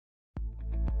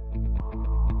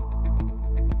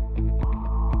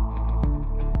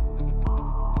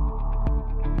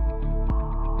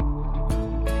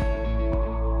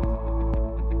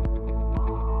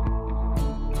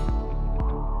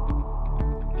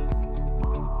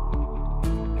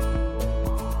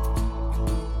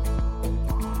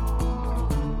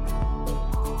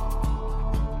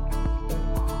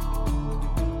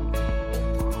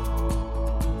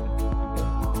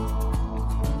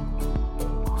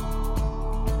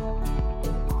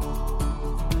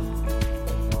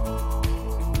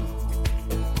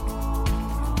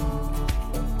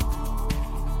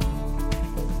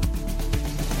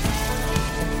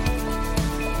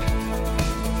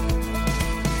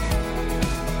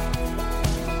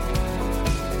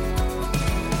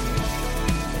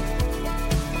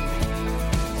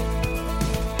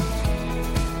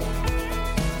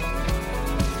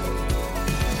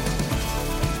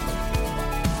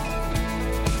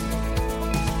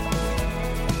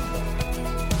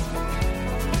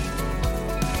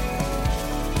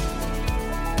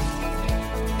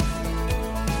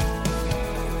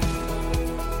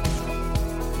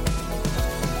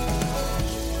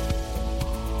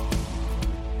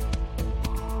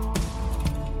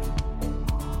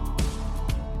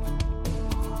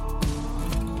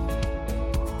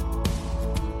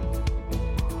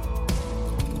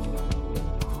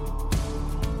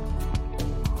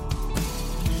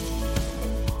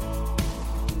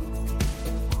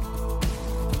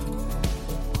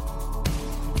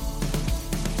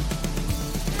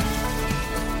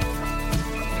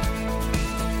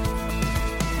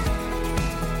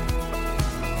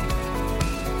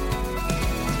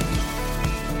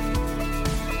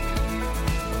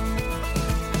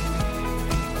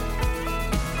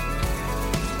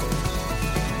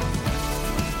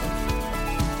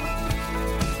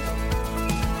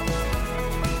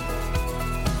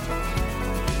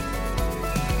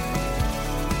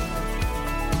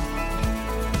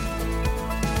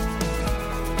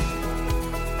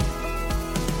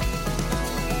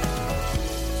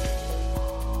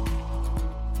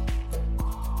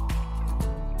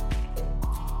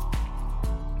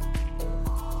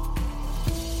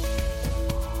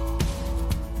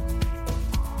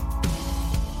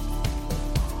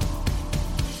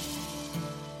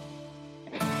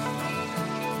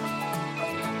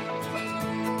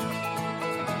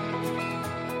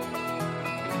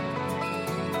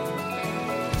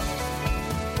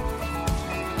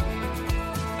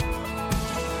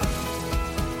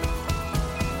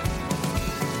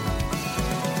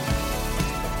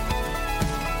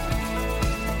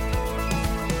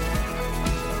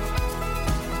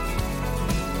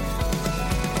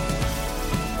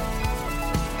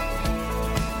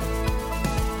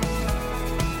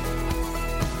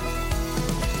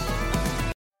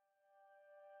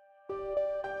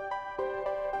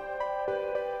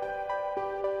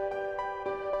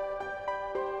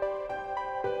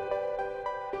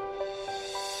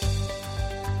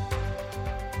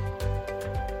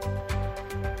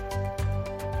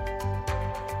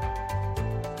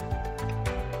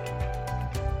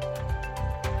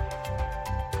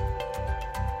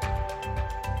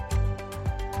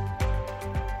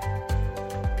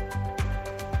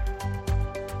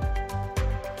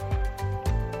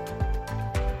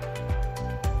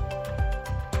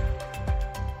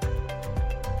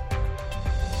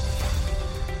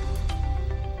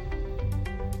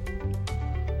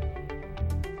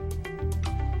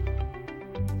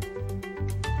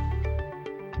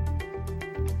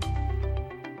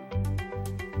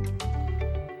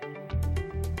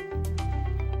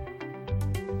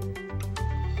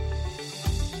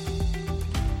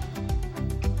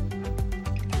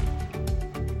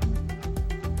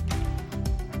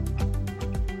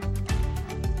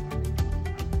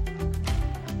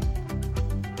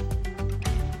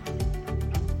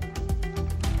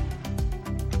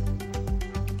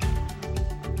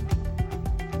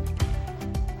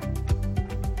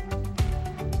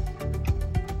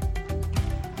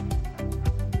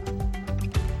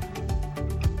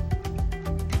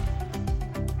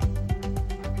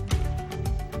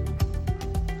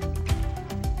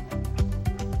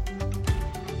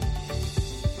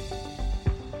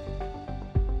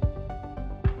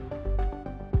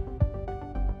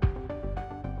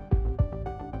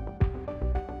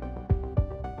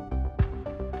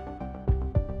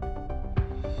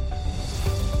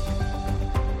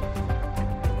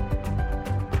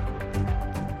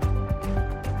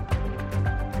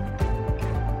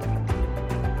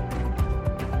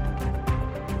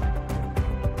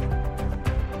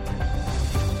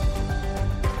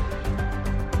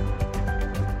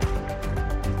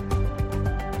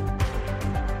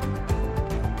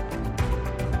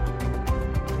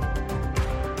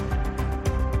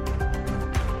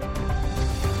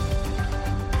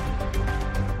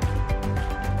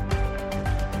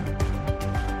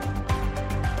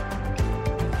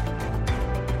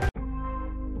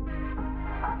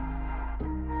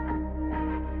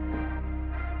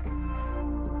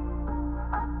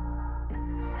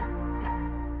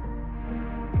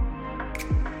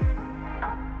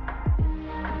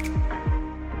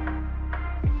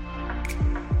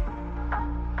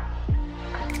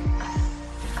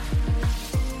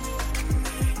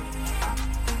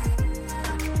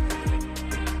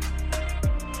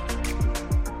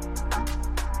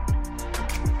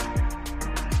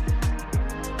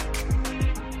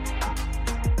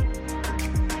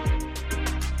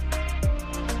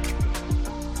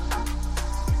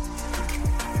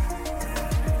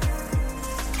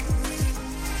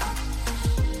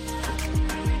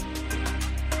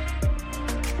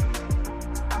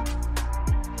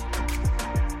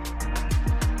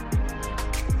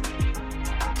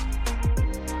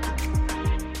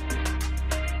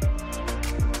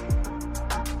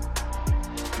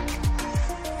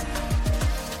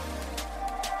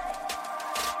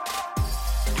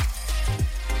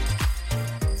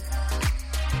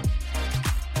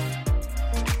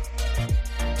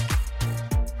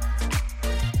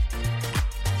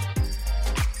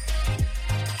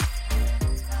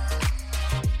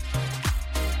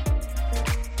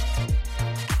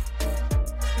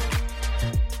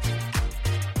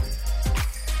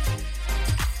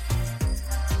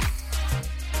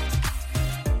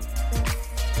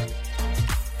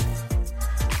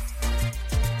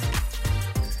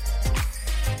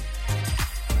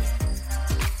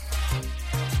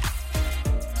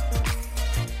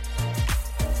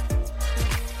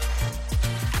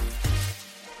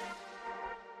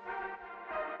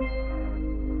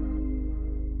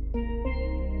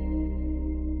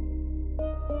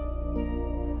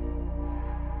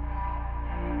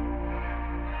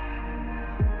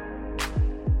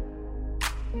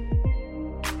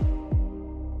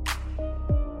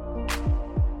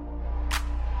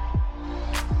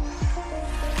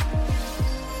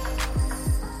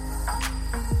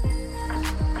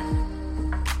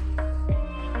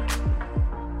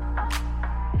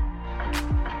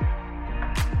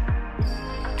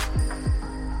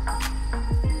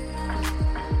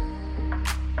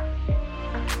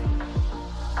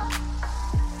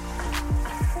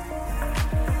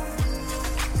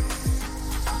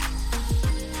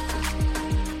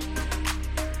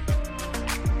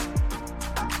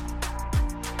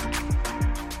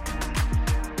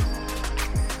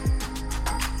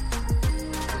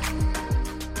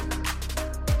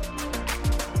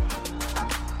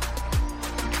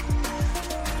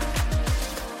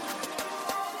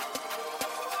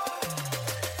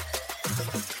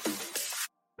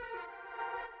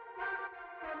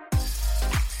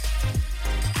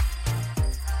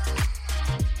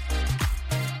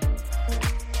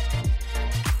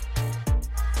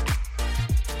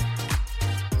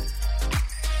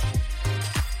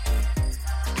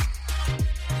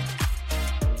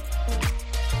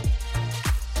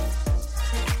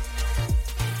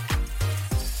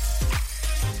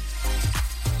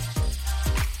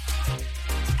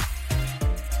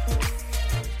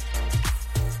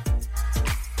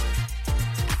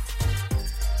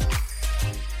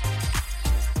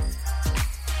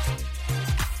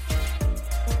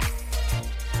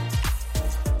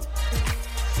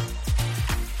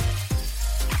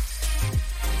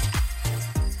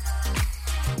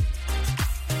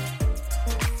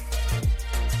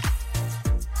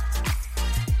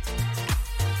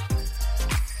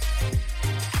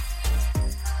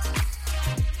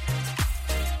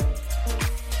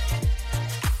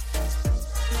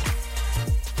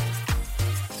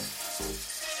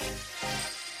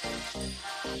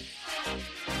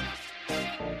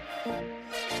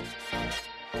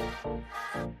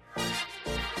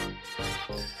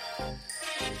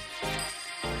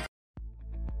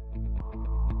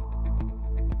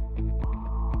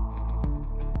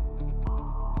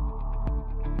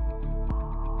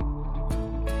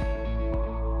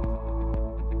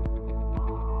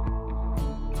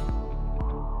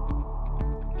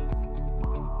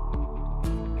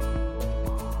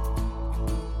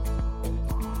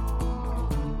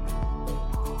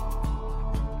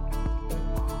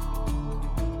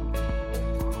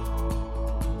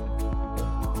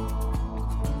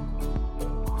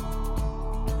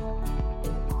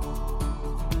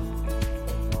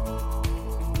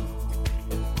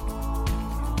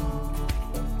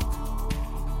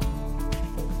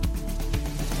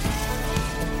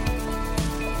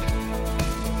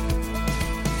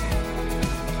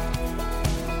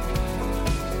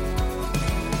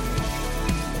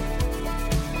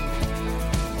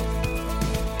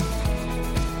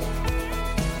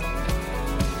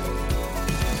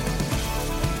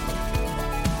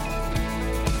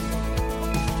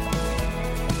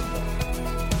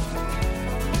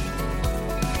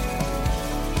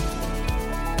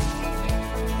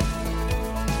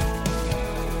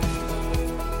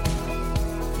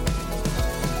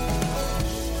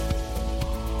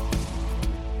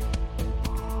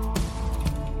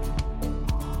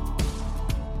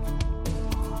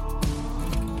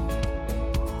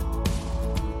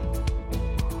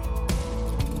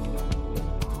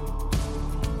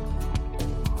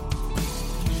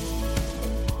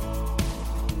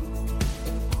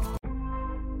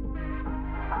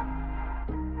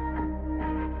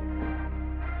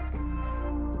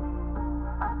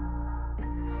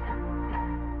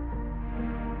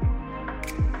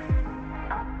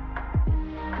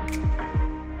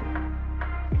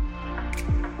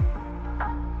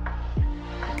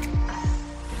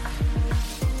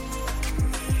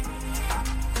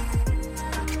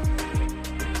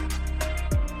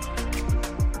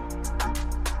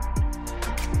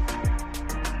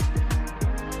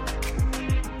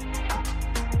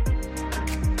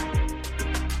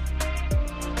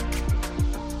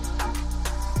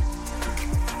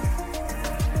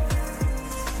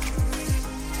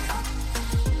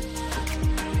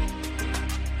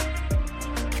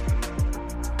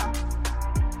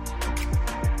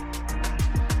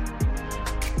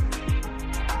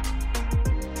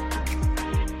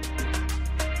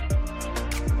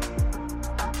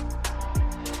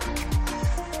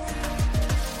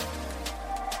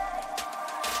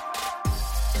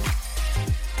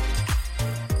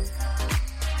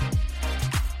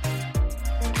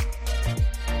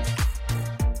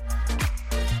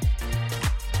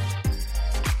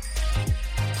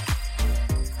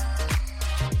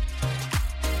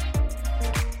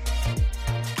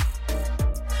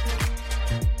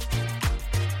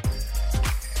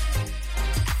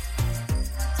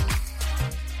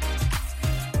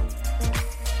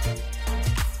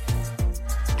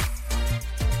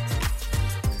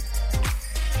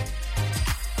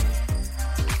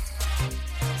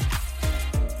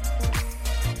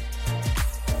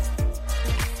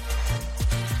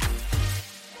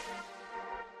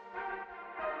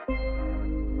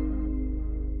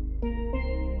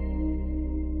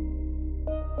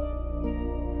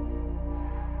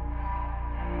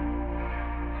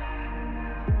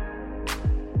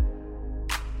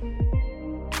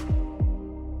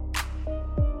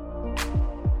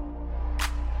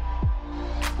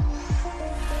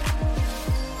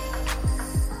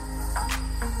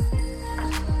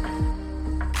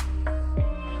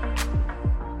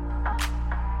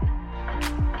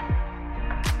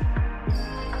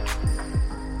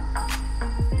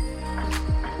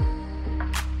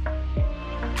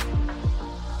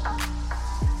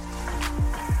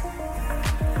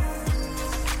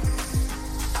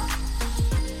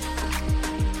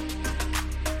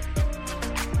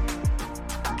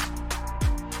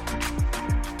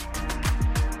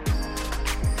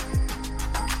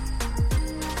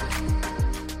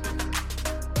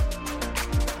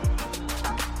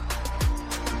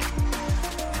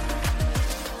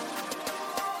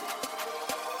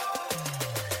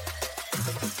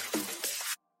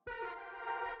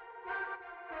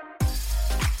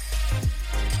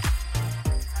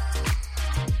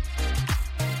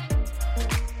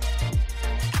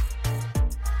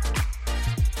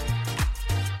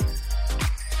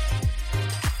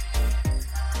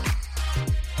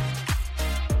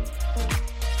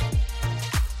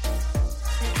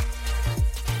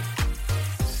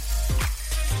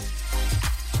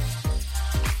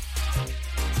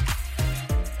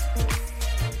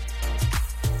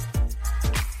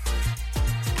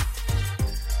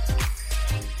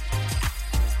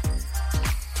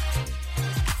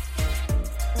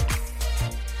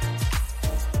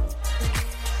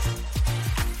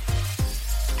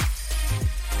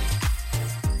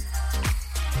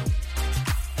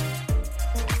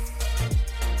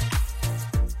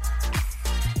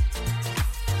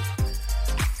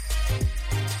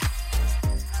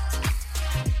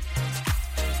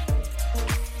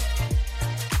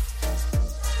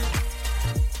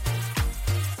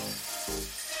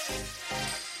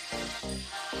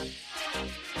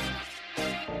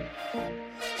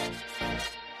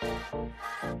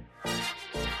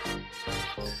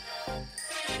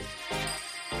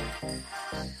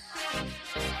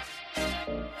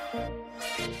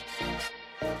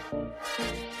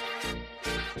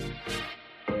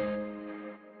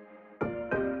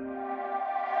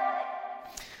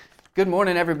Good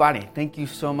morning, everybody. Thank you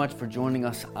so much for joining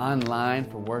us online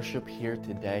for worship here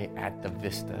today at the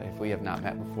Vista. If we have not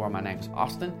met before, my name is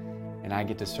Austin, and I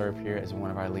get to serve here as one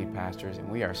of our lead pastors, and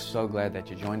we are so glad that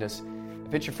you joined us.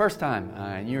 If it's your first time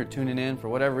and you're tuning in for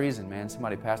whatever reason,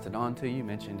 somebody passed it on to you,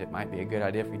 mentioned it might be a good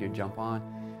idea for you to jump on,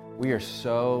 we are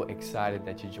so excited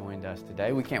that you joined us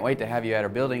today. We can't wait to have you at our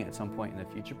building at some point in the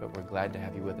future, but we're glad to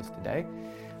have you with us today.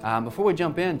 Before we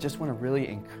jump in, just want to really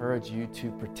encourage you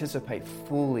to participate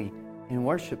fully in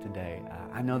worship today.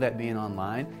 I know that being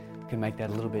online can make that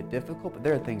a little bit difficult, but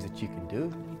there are things that you can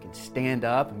do. You can stand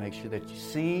up and make sure that you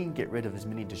sing, get rid of as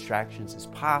many distractions as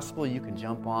possible. You can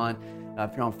jump on,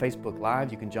 if you're on Facebook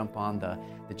Live, you can jump on the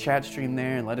chat stream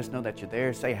there and let us know that you're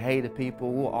there. Say hey to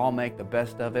people. We'll all make the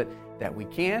best of it that we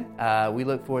can. We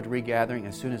look forward to regathering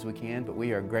as soon as we can, but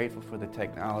we are grateful for the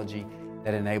technology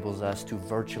that enables us to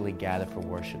virtually gather for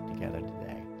worship together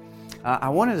today. I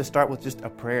wanted to start with just a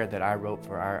prayer that I wrote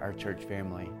for our church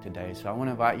family today. So I want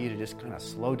to invite you to just kind of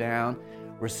slow down,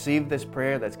 receive this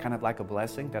prayer that's kind of like a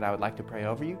blessing that I would like to pray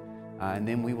over you, and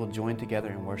then we will join together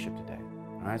in worship today.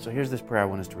 All right, so here's this prayer I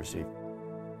want us to receive.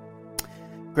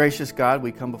 Gracious God,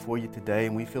 we come before you today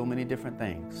and we feel many different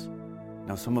things.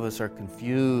 Now, some of us are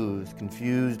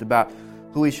confused about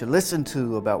who we should listen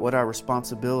to, about what our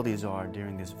responsibilities are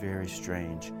during this very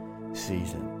strange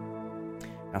season.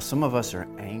 Now, some of us are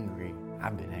angry.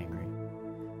 I've been angry.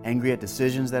 Angry at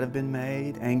decisions that have been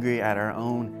made, angry at our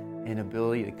own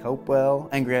inability to cope well,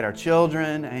 angry at our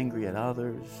children, angry at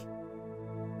others.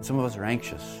 Some of us are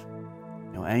anxious.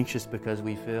 Anxious because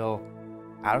we feel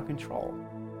out of control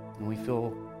and we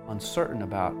feel uncertain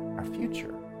about our future,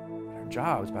 about our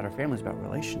jobs, about our families, about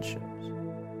relationships.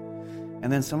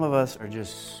 And then some of us are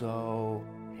just so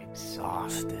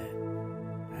exhausted.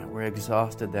 We're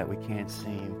exhausted that we can't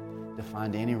seem to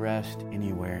find any rest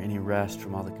anywhere, any rest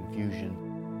from all the confusion,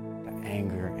 the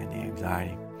anger, and the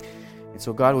anxiety. And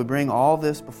so, God, we bring all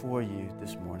this before you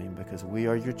this morning because we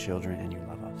are your children and you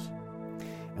love us.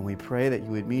 And we pray that you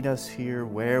would meet us here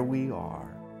where we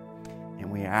are. And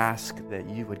we ask that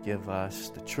you would give us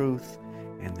the truth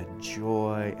and the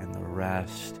joy and the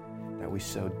rest that we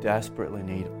so desperately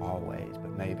need always,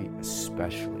 but maybe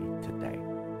especially today.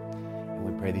 And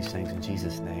we pray these things in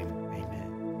Jesus' name.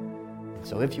 Amen. And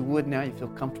so if you would now, you feel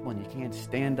comfortable and you can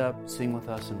stand up, sing with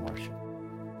us and worship.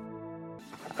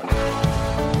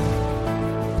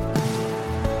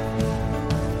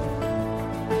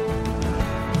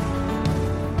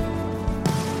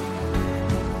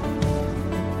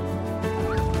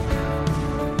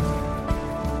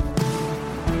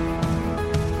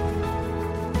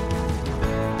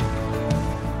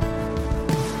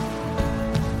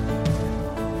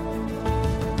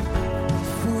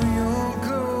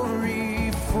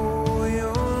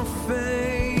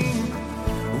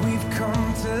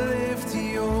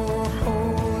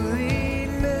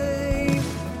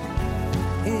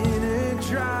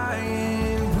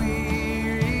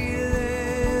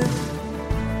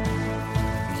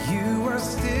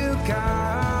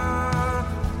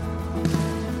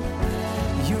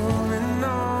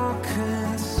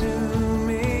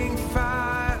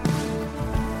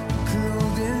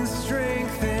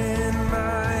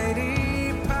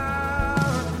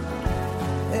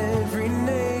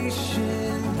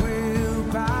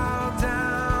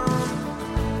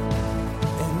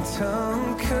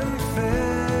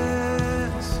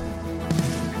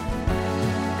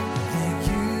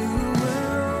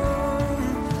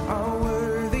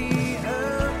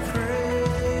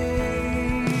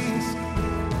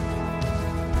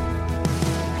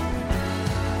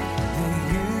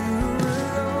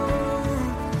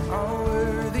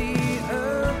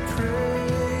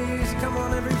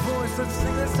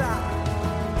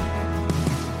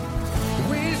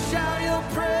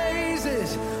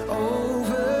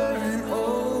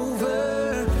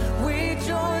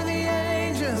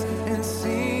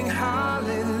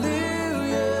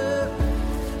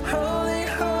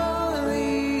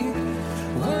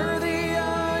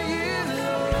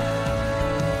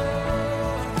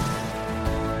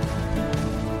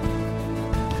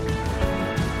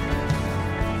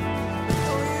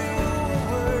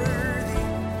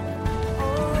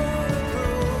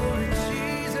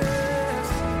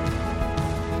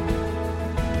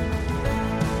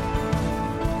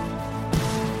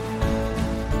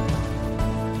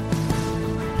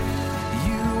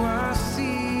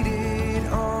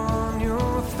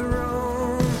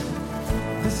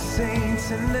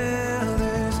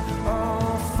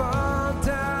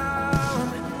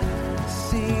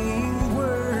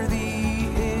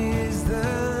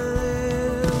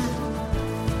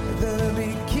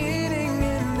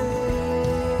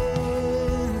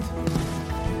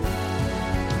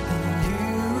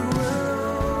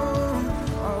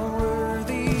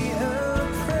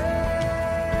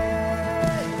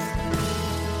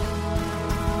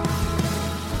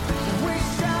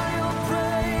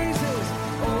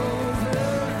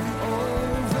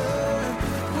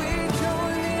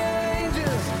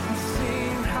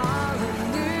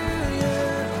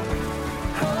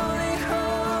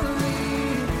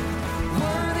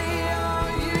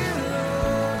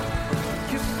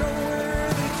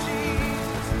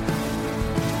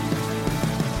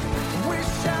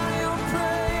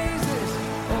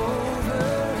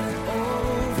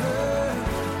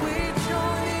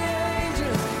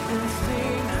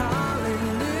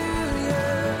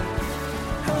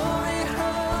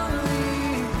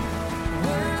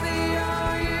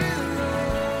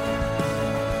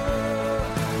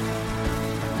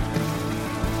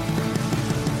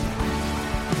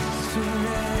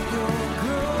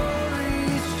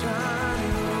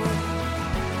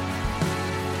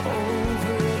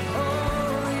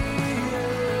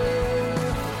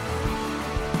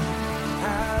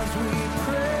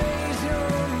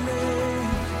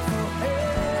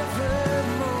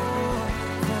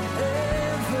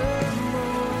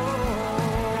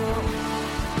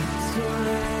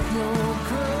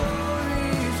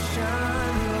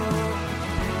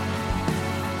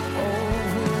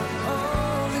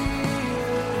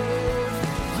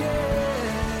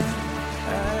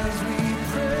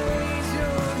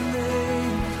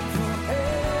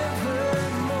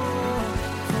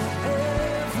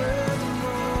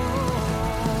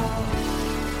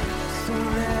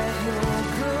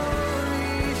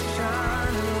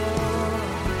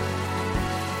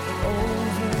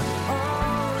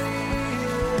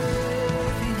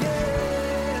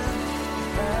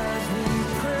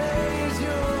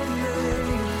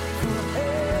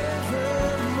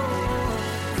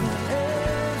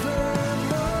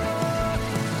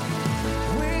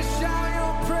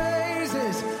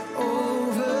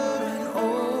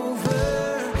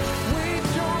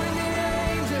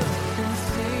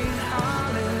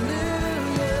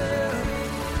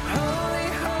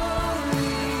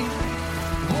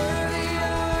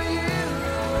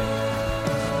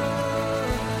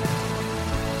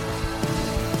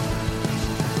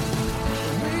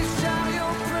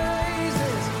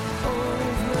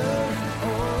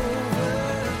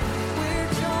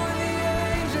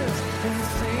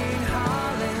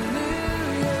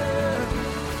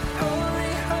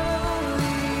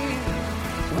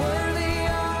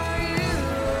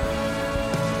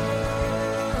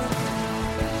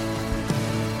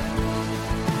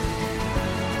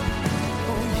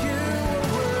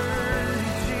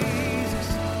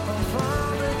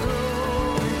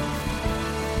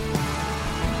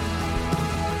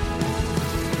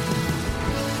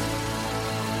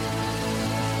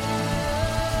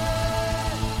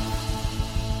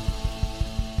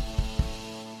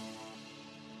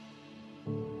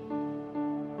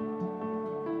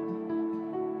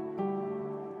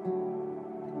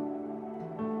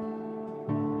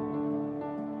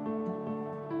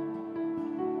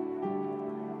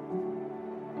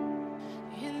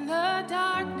 the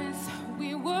darkness,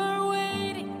 we were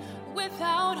waiting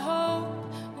without hope,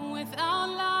 without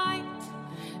light,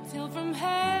 till from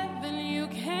heaven you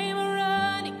came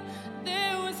running.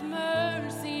 There was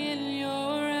mercy in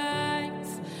your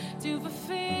eyes to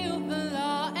fulfill the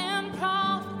law and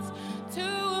prophets. To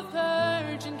a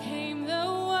virgin came the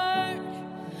word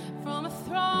from a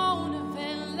throne of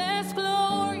endless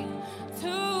glory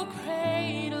to a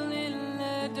cradle in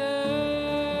the dirt.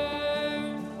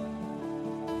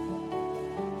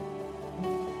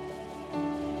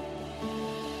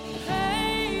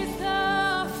 Praise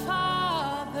the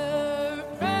Father,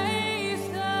 praise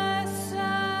the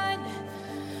Son,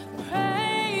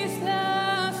 praise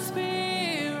the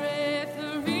Spirit,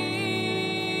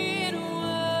 three in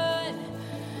one.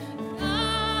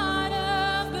 God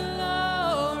of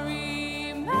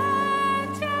glory,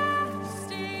 majesty,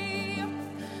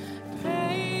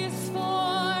 praise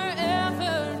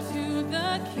forever to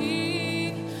the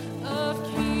King of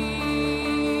Kings.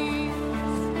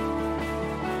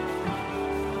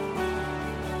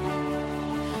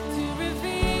 To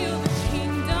reveal the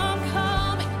kingdom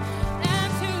coming and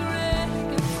to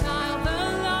reconcile the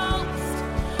lost,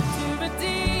 to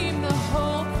redeem the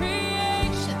whole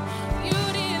creation. You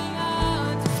did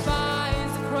not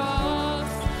despise the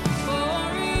cross, for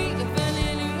even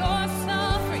in your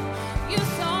suffering, you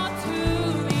saw to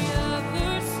the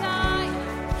other side,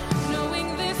 knowing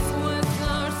this was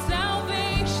our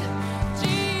salvation.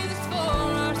 Jesus, for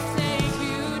our sake,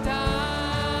 you died.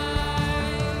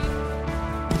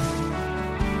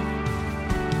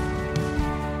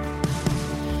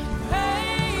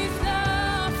 Praise the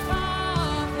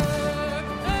Father,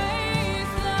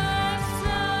 praise the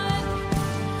Son,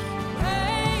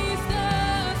 praise the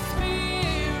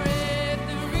Spirit,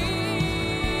 three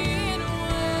in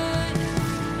one.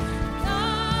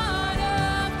 God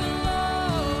of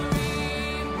glory,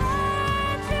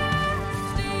 majesty,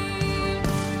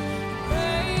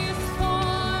 praise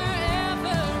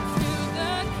forever to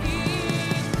the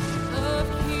King of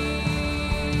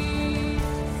Kings.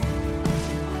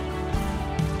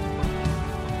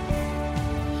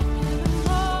 In the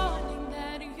morning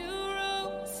that you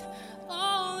rose,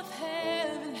 all of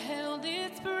heaven held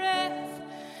its breath,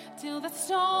 till the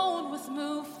stone was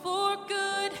moved for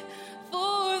good,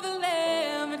 for the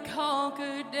Lamb had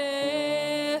conquered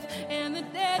death, and the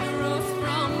dead rose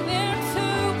from their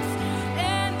tombs,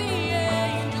 and the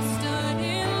angels stood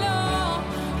in awe,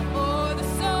 for the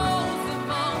souls of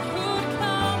all who'd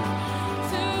come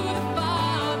to the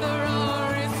Father are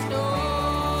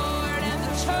restored, and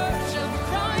the church of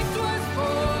Christ was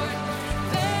born.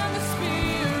 Then the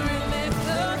Spirit lit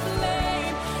the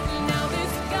flame. Now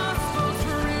this gospel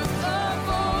truth of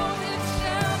old, it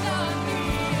shall not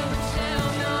kneel, it shall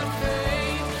not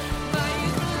fade. By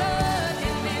His blood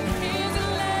and in His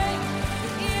name,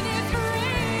 in His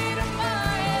freedom I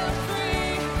am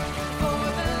free. For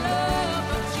the love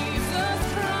of Jesus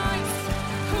Christ,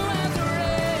 who has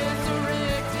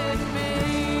resurrected me.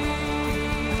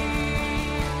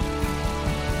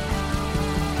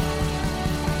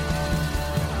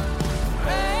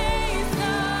 Praise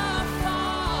the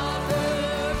Father,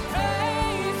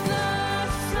 praise the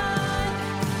Son,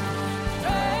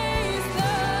 praise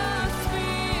the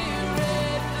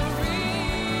Spirit, three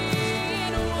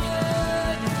in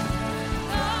one.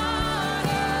 God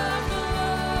of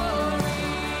glory,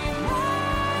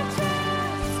 majesty,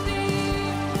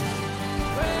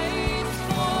 praise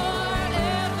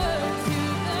forever to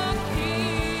the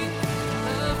King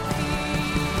of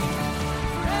Kings.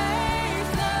 Praise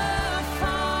the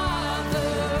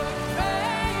Father,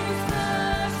 praise the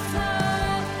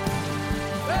Son,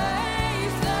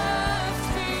 praise the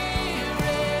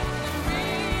Spirit,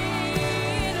 three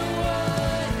in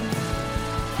one.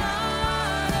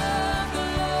 God of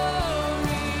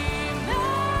glory,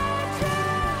 majesty,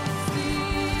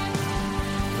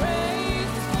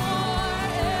 praise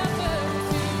forever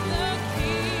to the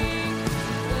King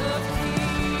of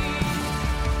Kings.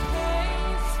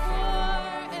 Praise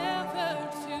forever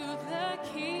to the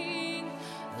King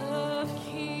of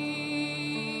Kings.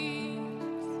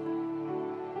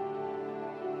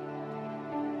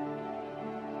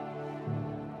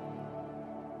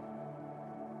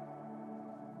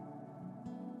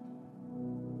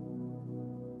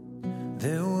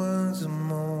 There was a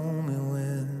moment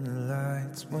when the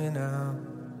lights went out,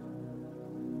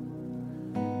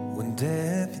 when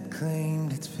death had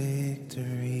claimed its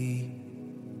victory.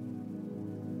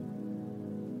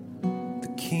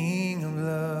 The King of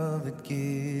love had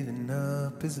given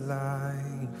up his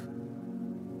life,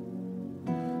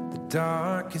 the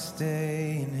darkest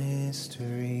day in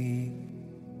history.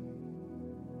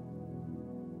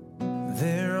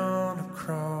 There on a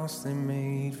cross costly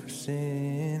made for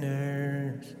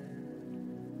sinners.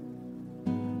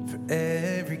 For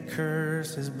every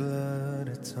curse his blood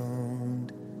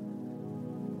atoned.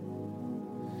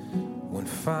 One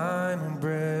final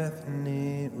breath and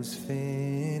it was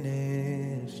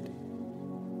finished.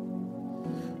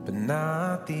 But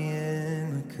not the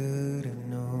end we could have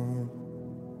known.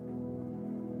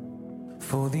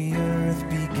 For the earth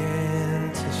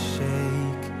began to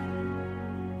shake,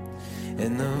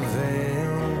 and the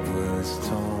veil was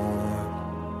torn.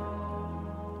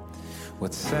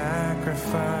 What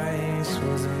sacrifice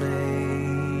was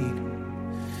made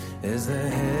as the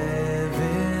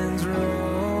heavens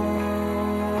roll.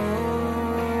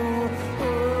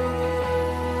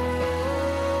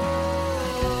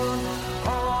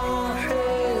 All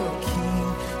hail King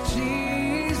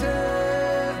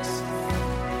Jesus.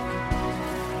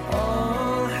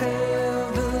 All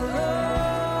hail the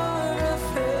Lord of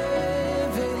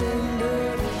heaven and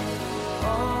earth.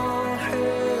 All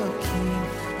hail King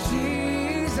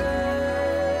Jesus.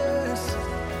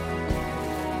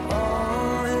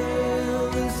 All hail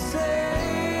the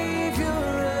Savior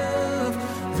of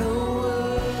the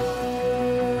world.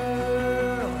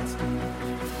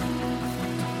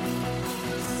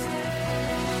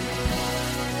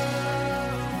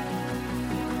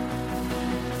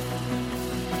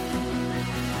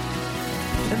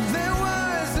 And there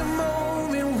was a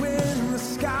moment when the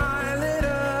sky lit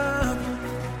up,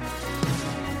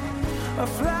 a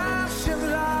flash of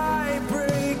light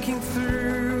breaking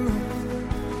through.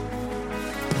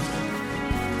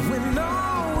 When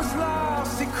all was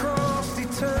lost, he crossed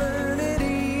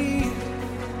eternity.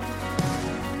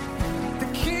 The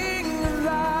King of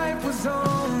life was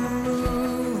on the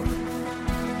move.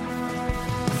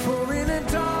 For in a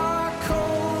dark,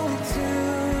 cold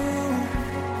tomb,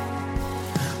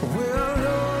 where our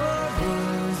Lord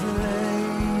was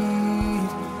laid,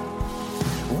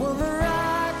 one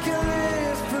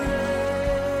miraculous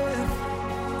breath,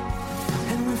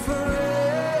 and we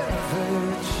forever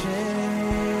changed.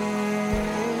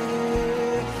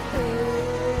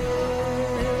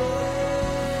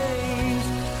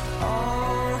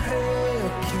 All hail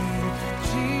King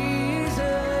Jesus.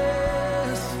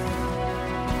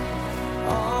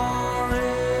 All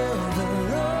hail the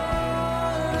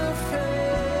Lord of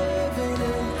heaven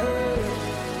and earth.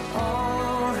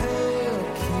 All hail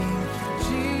King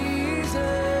Jesus.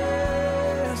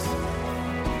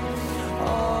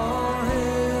 All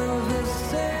hail the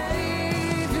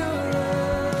Savior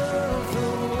of the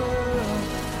world.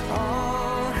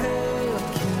 All hail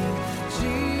King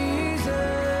Jesus.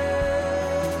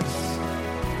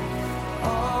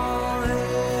 All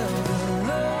hail the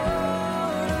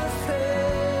Lord of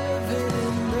heaven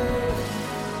and earth.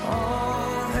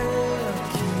 All hail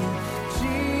King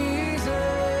Jesus.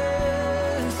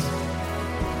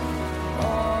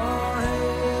 All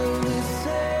hail the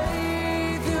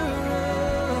Savior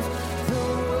of the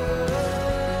world.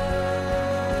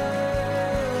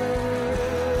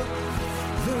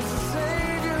 The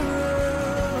Savior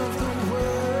of the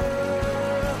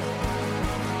world.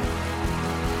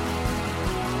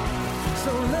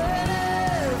 So let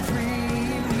every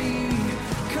knee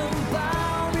come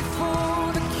bow before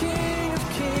the King of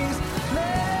Kings.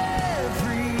 Let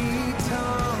every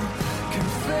tongue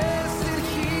confess that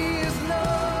He is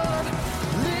Lord.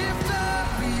 Lift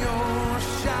up your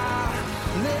shout.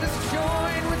 Let us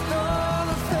join with all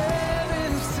of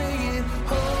heaven singing,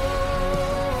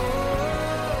 holy,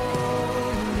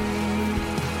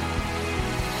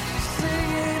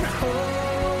 singing holy.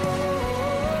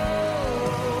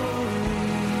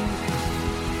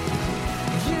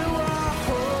 You are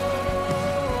holy.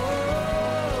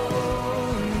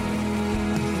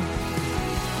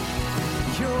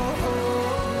 You're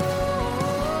holy.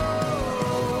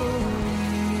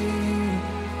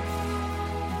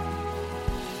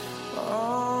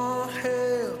 All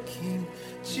hail King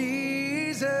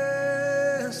Jesus.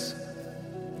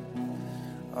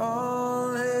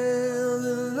 All hail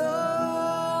the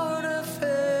Lord of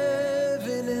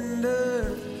heaven and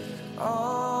earth.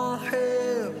 All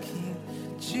hail King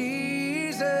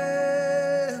Jesus.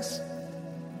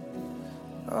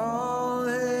 All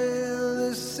hail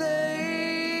the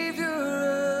Savior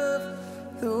of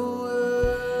the world.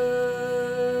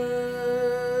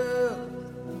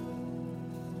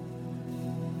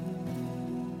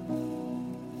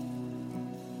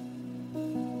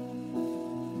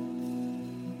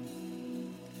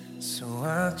 So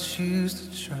I choose to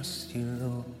trust you,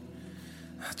 Lord.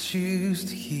 I choose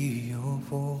to hear your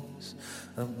voice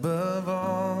above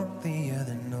all the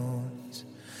other noise.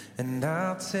 And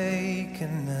I'll take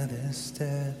another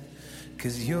step,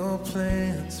 'cause your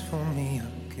plans for me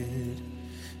are good.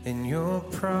 and your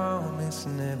promise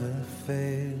never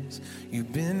fails.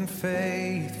 You've been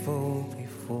faithful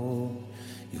before,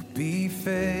 you'll be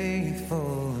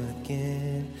faithful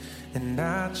again. And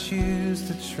I choose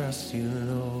to trust you,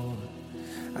 Lord.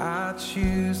 I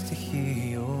choose to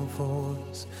hear your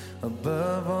voice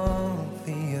above all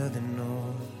the other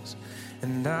noise.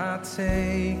 And I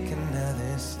take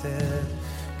another step,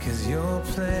 'cause your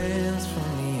plans for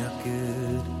me are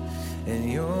good, and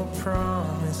your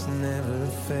promise never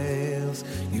fails.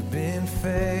 You've been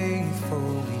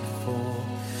faithful before,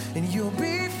 and you'll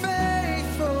be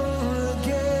faithful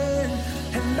again.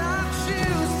 And I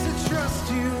choose to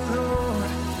trust you, Lord.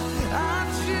 I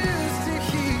choose to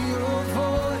hear your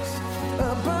voice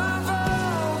above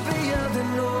all the other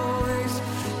noise.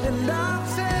 And I'll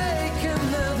take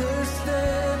another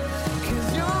step, 'cause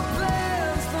your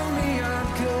plans for me are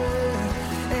good,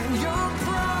 and your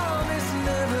promise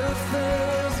never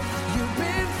fails. You've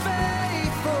been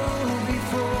faithful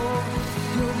before,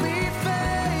 you'll be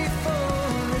faithful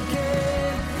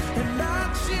again. And I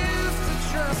choose to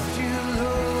trust you,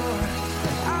 Lord.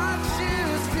 I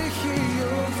choose to hear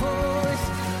your voice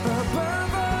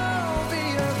above all the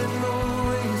other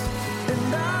noise.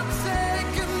 And I'll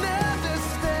take another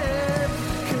step,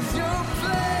 'cause your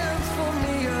plans for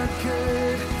me are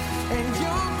good, and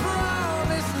your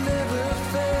promise never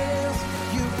fails.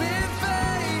 You've been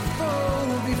faithful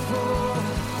before,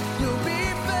 you'll be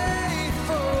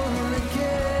faithful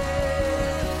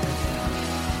again.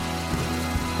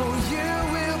 Oh, you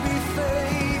will be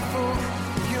faithful,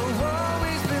 you've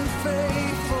always been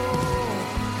faithful.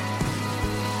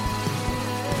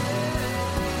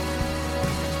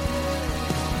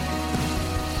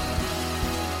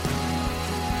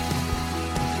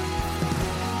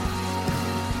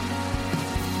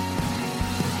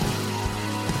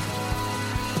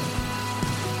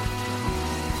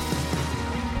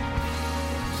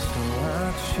 So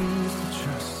I choose to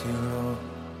trust you, Lord.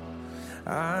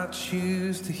 I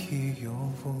choose to hear your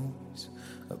voice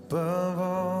above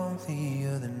all the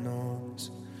other noise.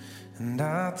 And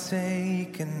I'll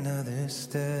take another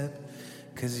step,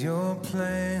 'cause your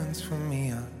plans for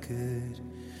me are good,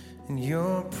 and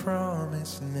your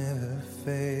promise never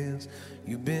fails.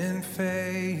 You've been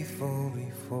faithful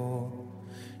before,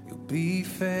 you'll be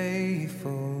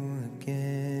faithful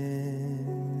again.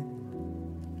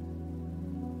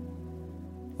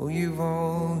 Oh, you've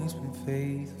always been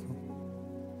faithful.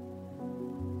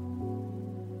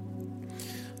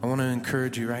 I want to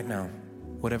encourage you right now,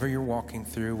 whatever you're walking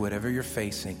through, whatever you're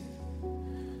facing,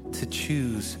 to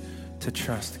choose to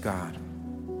trust God,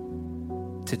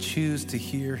 to choose to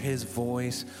hear his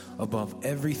voice above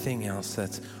everything else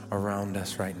that's around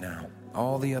us right now.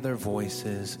 All the other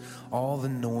voices, all the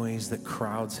noise that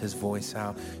crowds his voice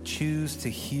out. Choose to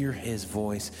hear his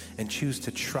voice and choose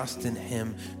to trust in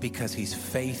him, because he's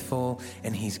faithful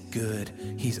and he's good.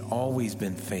 He's always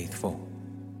been faithful,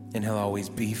 and he'll always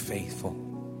be faithful.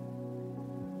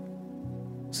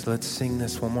 So let's sing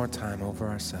this one more time over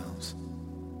ourselves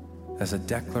as a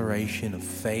declaration of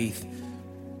faith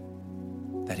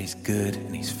that he's good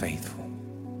and he's faithful.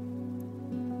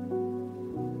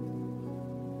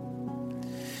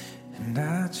 And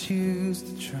I choose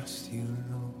to trust you,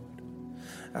 Lord.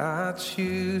 I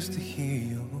choose to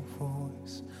hear your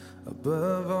voice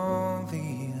above all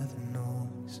the other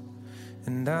noise.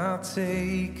 And I'll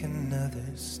take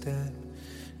another step,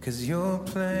 'cause your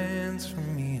plans for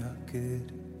me are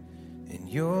good, and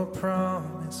your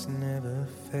promise never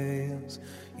fails.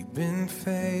 You've been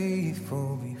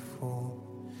faithful before,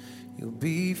 you'll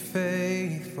be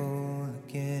faithful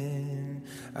again.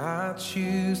 I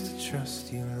choose to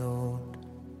trust you, Lord.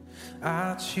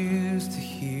 I choose to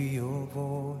hear your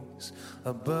voice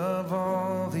above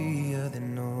all the other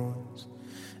noise.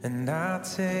 And I'll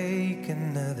take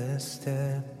another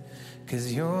step,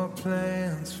 'cause your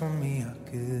plans for me are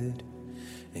good,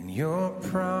 and your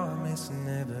promise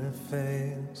never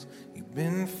fails. You've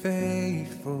been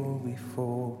faithful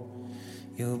before,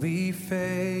 you'll be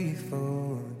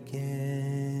faithful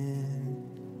again.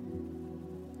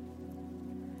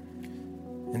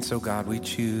 And so, God, we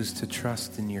choose to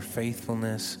trust in your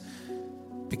faithfulness,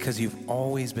 because you've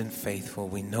always been faithful.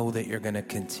 We know that you're going to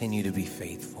continue to be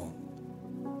faithful,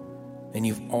 and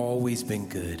you've always been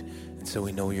good. And so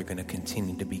we know you're going to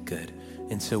continue to be good.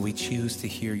 And so we choose to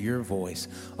hear your voice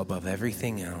above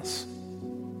everything else.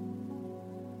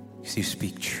 Because you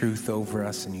speak truth over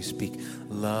us, and you speak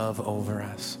love over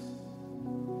us.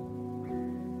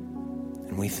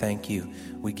 And we thank you.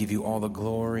 We give you all the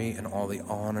glory and all the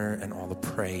honor and all the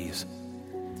praise.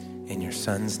 In your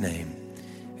Son's name,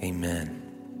 amen.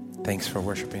 Thanks for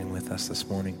worshiping with us this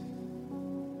morning.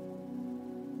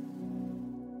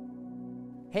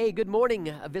 Hey, good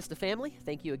morning, Vista family.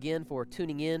 Thank you again for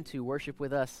tuning in to worship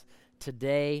with us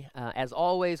today. As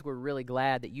always, we're really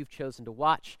glad that you've chosen to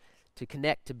watch, to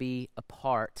connect, to be a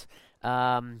part.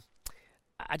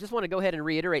 I just want to go ahead and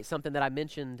reiterate something that I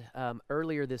mentioned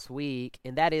earlier this week,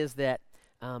 and that is that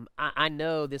I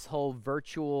know this whole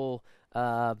virtual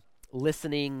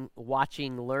listening,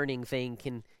 watching, learning thing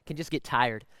can just get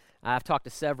tired. I've talked to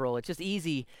several. It's just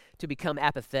easy to become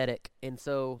apathetic. And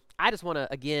so I just want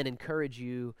to, again, encourage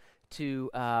you to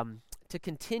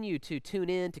continue to tune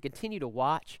in, to continue to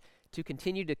watch, to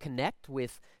continue to connect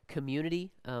with community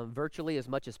virtually as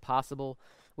much as possible.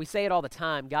 We say it all the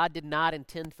time. God did not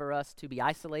intend for us to be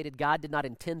isolated. God did not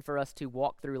intend for us to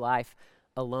walk through life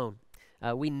alone.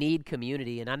 We need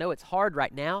community. And I know it's hard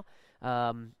right now,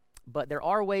 but there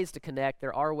are ways to connect.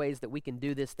 There are ways that we can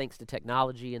do this thanks to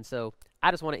technology. And so I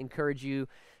just want to encourage you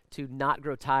to not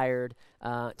grow tired,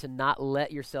 to not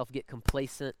let yourself get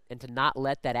complacent, and to not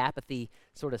let that apathy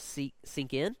sort of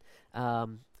sink in,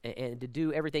 and to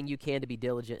do everything you can to be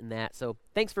diligent in that. So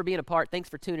thanks for being a part. Thanks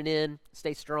for tuning in.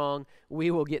 Stay strong.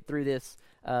 We will get through this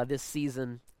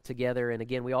season together. And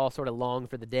again, we all sort of long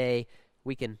for the day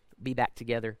we can be back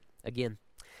together again.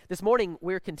 This morning,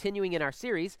 we're continuing in our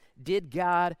series, Did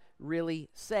God Really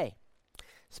Say?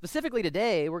 Specifically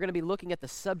today, we're going to be looking at the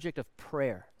subject of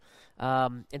prayer.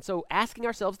 And so asking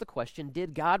ourselves the question,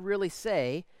 did God really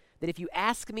say that if you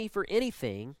ask me for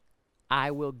anything,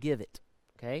 I will give it?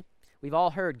 Okay? We've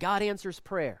all heard God answers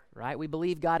prayer, right? We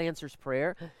believe God answers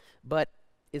prayer, but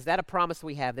is that a promise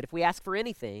we have that if we ask for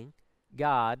anything,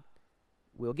 God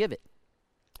will give it?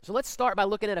 So let's start by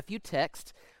looking at a few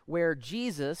texts where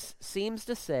Jesus seems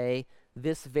to say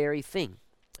this very thing.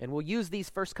 And we'll use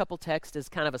these first couple texts as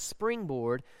kind of a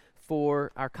springboard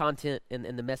for our content and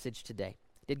the message today.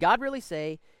 Did God really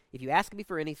say, if you ask me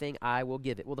for anything, I will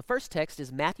give it? Well, the first text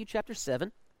is Matthew chapter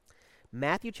 7.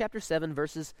 Matthew chapter 7,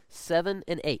 verses 7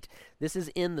 and 8. This is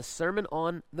in the Sermon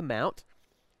on the Mount.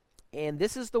 And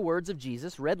this is the words of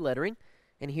Jesus, red lettering.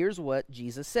 And here's what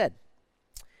Jesus said.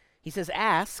 He says,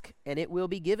 ask, and it will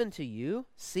be given to you.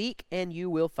 Seek, and you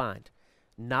will find.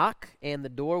 Knock, and the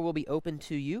door will be opened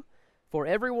to you. For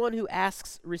everyone who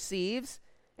asks receives,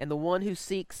 and the one who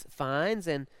seeks finds,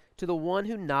 and to the one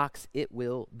who knocks it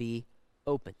will be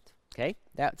opened. Okay,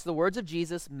 that's the words of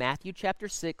Jesus, Matthew chapter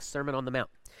 6, Sermon on the Mount.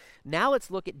 Now let's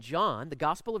look at John, the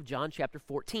Gospel of John chapter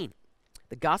 14.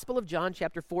 The Gospel of John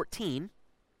chapter 14,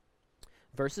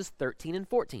 verses 13 and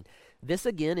 14. This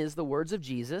again is the words of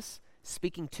Jesus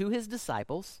speaking to his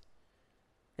disciples,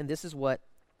 and this is what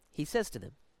he says to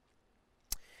them.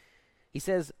 He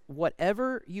says,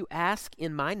 whatever you ask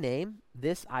in my name,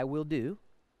 this I will do,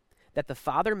 that the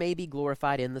Father may be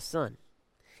glorified in the Son.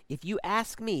 If you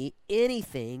ask me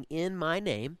anything in my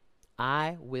name,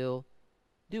 I will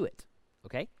do it.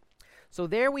 Okay? So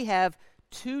there we have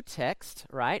two texts,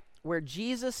 right, where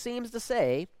Jesus seems to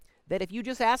say that if you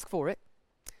just ask for it,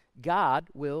 God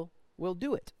will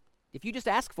do it. If you just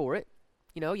ask for it,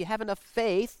 you have enough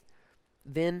faith,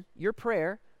 then your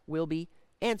prayer will be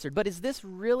answered. But is this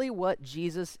really what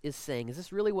Jesus is saying? Is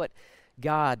this really what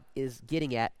God is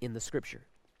getting at in the Scripture?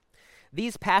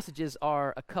 These passages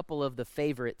are a couple of the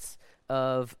favorites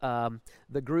of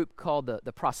the group called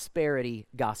the Prosperity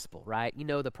Gospel, right? You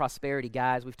know the prosperity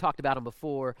guys. We've talked about them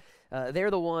before. They're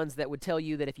the ones that would tell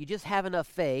you that if you just have enough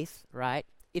faith, right?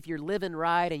 If you're living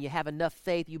right and you have enough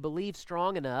faith, you believe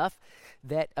strong enough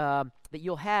that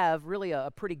you'll have really a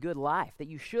pretty good life, that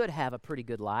you should have a pretty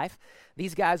good life.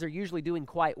 These guys are usually doing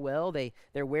quite well.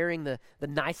 They're wearing the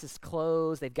nicest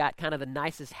clothes. They've got kind of the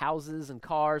nicest houses and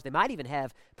cars. They might even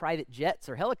have private jets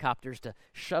or helicopters to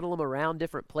shuttle them around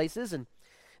different places. And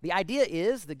the idea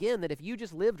is, again, that if you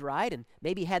just lived right and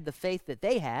maybe had the faith that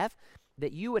they have,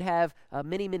 that you would have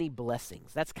many, many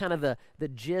blessings. That's kind of the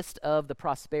gist of the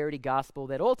prosperity gospel,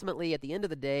 that ultimately, at the end of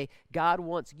the day, God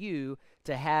wants you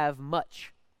to have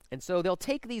much. And so they'll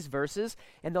take these verses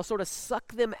and they'll sort of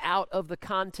suck them out of the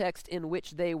context in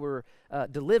which they were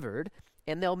delivered,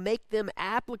 and they'll make them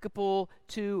applicable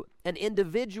to an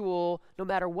individual no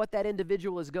matter what that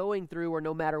individual is going through or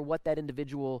no matter what that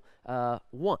individual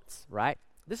wants, right?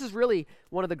 This is really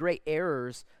one of the great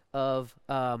errors of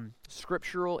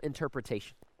scriptural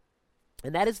interpretation.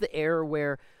 And that is the error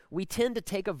where we tend to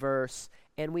take a verse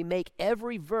and we make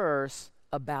every verse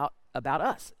about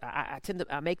us. I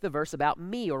make the verse about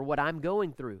me or what I'm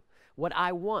going through, what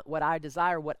I want, what I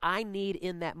desire, what I need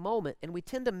in that moment. And we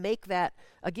tend to make that,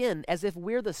 again, as if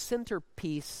we're the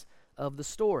centerpiece of the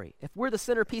story. If we're the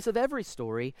centerpiece of every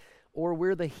story, or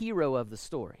we're the hero of the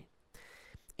story.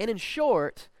 And in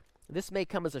short, this may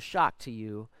come as a shock to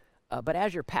you, but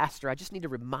as your pastor, I just need to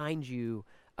remind you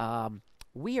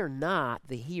we are not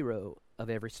the hero of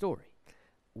every story.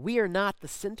 We are not the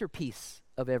centerpiece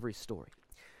of every story.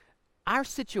 Our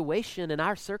situation and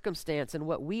our circumstance and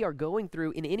what we are going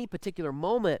through in any particular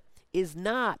moment is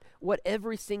not what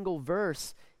every single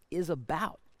verse is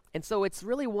about. And so it's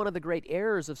really one of the great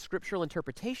errors of scriptural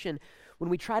interpretation when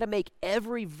we try to make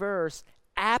every verse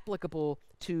applicable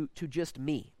to just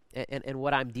me and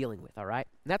what I'm dealing with, all right?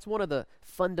 And that's one of the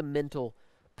fundamental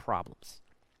problems.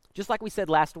 Just like we said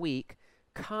last week,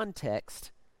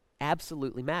 context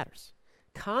absolutely matters.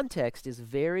 Context is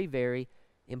very, very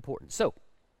important. So,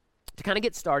 to kind of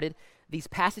get started, these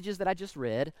passages that I just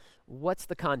read, what's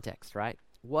the context, right?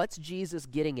 What's Jesus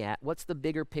getting at? What's the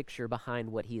bigger picture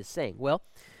behind what he is saying? Well,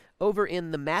 over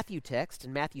in the Matthew text,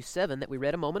 in Matthew 7 that we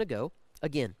read a moment ago,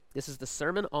 again, this is the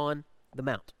Sermon on the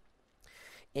Mount.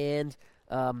 And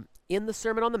in the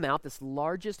Sermon on the Mount, this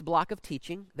largest block of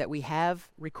teaching that we have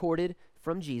recorded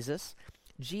from Jesus,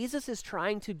 Jesus is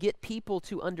trying to get people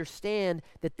to understand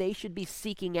that they should be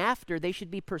seeking after, they should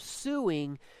be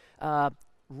pursuing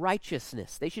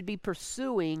righteousness. They should be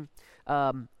pursuing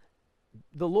the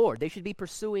Lord. They should be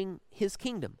pursuing his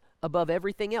kingdom above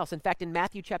everything else. In fact, in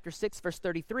Matthew chapter 6, verse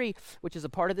 33, which is a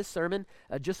part of this sermon,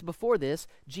 just before this,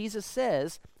 Jesus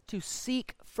says to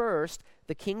seek first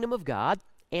the kingdom of God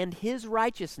and his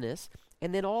righteousness,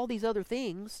 and then all these other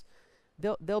things,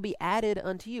 they'll be added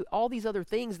unto you. All these other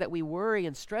things that we worry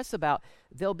and stress about,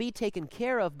 they'll be taken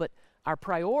care of, but our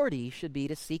priority should be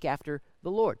to seek after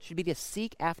the Lord, should be to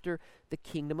seek after the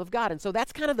kingdom of God. And so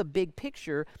that's kind of the big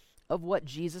picture of what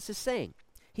Jesus is saying.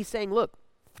 He's saying, look,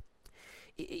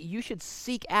 you should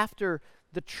seek after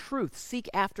the truth, seek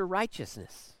after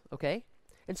righteousness, okay?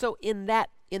 And so in that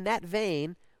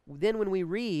vein, then when we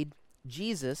read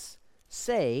Jesus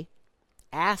say,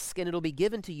 ask and it'll be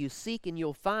given to you, seek and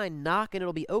you'll find, knock and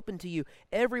it'll be open to you.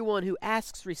 Everyone who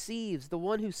asks receives, the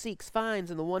one who seeks finds,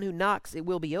 and the one who knocks it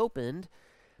will be opened.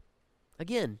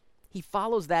 Again, he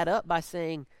follows that up by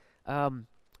saying,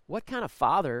 what kind of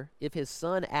father, if his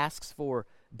son asks for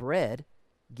bread,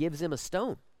 gives him a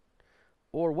stone?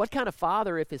 Or what kind of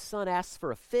father, if his son asks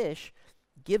for a fish,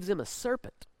 gives him a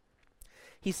serpent?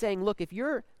 He's saying, look, if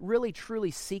you're really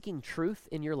truly seeking truth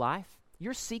in your life,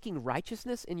 you're seeking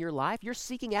righteousness in your life, you're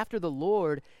seeking after the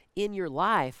Lord in your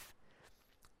life,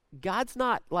 God's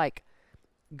not like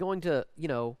going to,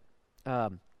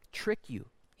 trick you.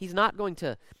 He's not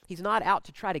out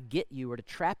to try to get you or to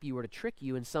trap you or to trick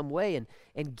you in some way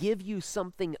and give you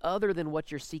something other than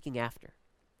what you're seeking after.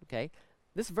 Okay?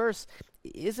 This verse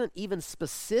isn't even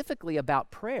specifically about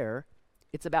prayer.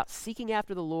 It's about seeking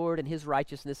after the Lord and his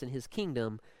righteousness and his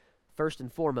kingdom first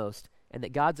and foremost, and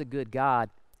that God's a good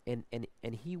God, and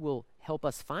he will help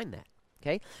us find that.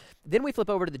 Okay? Then we flip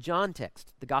over to the John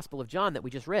text, the Gospel of John that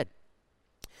we just read.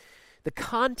 The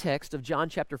context of John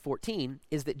chapter 14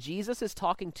 is that Jesus is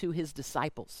talking to his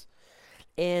disciples,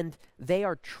 and they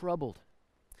are troubled.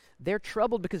 They're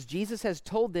troubled because Jesus has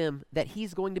told them that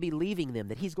he's going to be leaving them,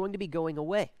 that he's going to be going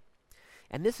away.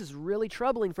 And this is really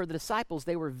troubling for the disciples.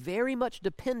 They were very much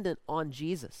dependent on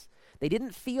Jesus. They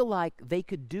didn't feel like they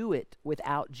could do it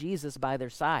without Jesus by their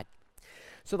side.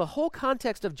 So the whole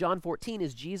context of John 14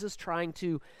 is Jesus trying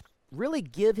to really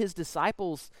give his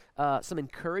disciples some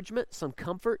encouragement, some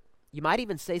comfort, you might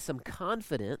even say some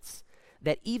confidence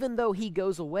that even though he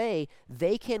goes away,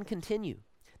 they can continue,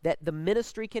 that the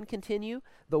ministry can continue,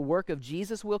 the work of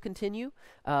Jesus will continue.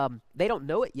 They don't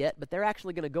know it yet, but they're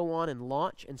actually going to go on and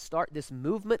launch and start this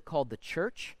movement called the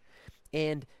church,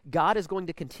 and God is going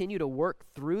to continue to work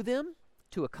through them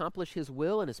to accomplish his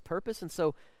will and his purpose. And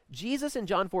so Jesus in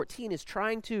John 14 is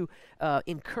trying to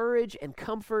encourage and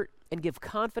comfort and give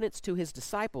confidence to his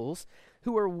disciples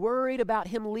who are worried about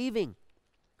him leaving.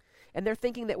 And they're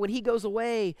thinking that when he goes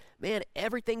away, man,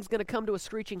 everything's going to come to a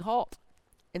screeching halt.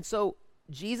 And so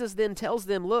Jesus then tells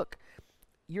them, look,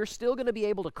 you're still going to be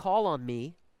able to call on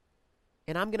me,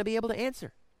 and I'm going to be able to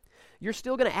answer. You're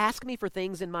still going to ask me for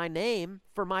things in my name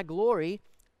for my glory,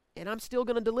 and I'm still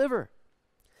going to deliver.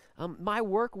 My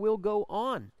work will go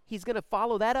on. He's going to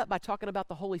follow that up by talking about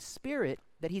the Holy Spirit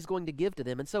that he's going to give to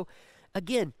them. And so,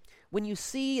 again, when you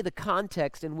see the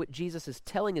context in which Jesus is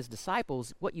telling his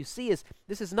disciples, what you see is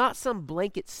this is not some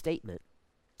blanket statement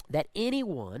that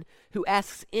anyone who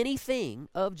asks anything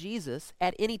of Jesus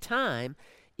at any time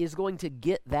is going to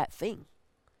get that thing.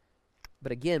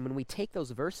 But again, when we take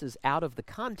those verses out of the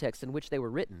context in which they were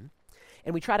written,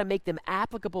 and we try to make them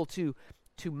applicable to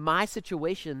my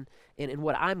situation and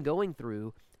what I'm going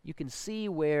through, you can see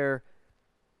where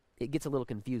it gets a little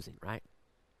confusing, right?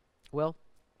 Well,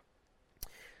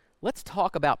 let's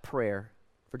talk about prayer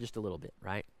for just a little bit,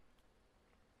 right?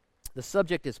 The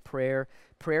subject is prayer.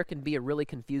 Prayer can be a really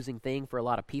confusing thing for a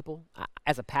lot of people.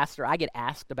 As a pastor, I get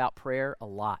asked about prayer a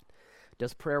lot.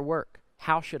 Does prayer work?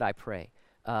 How should I pray?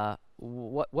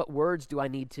 What words do I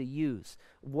need to use?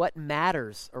 What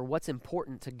matters or what's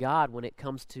important to God when it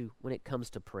comes to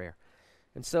prayer?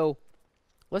 And so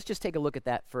let's just take a look at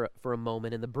that for a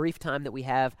moment. In the brief time that we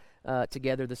have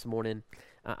together this morning,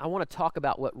 I want to talk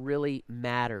about what really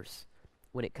matters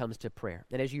when it comes to prayer.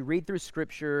 And as you read through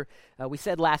Scripture, we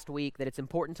said last week that it's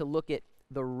important to look at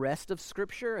the rest of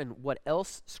Scripture and what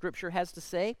else Scripture has to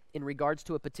say in regards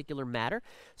to a particular matter.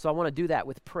 So I want to do that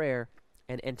with prayer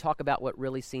and talk about what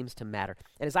really seems to matter.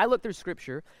 And as I look through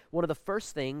Scripture, one of the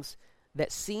first things that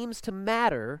seems to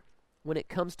matter when it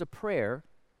comes to prayer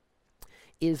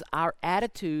is our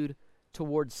attitude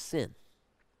towards sin.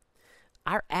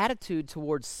 Our attitude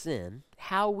towards sin,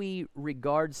 how we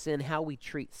regard sin, how we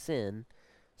treat sin,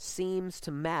 seems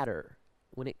to matter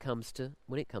when it comes to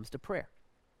prayer.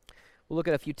 We'll look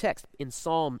at a few texts in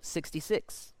Psalm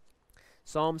 66.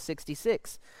 Psalm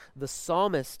 66. The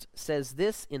psalmist says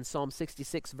this in Psalm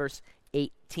 66, verse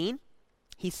 18.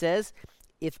 He says,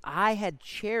 "If I had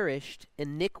cherished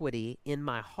iniquity in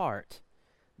my heart,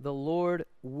 the Lord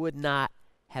would not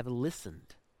have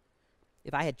listened."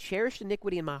 If I had cherished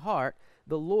iniquity in my heart,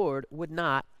 the Lord would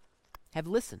not have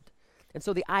listened. And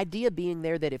so the idea being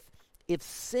there that if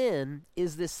sin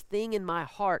is this thing in my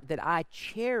heart that I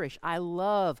cherish, I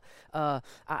love,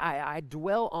 I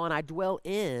dwell on, I dwell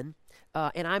in,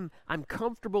 and I'm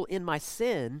comfortable in my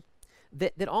sin,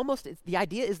 that almost the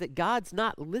idea is that God's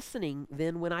not listening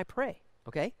then when I pray,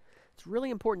 okay? It's really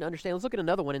important to understand. Let's look at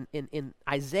another one in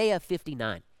Isaiah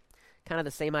 59. Kind of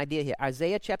the same idea here.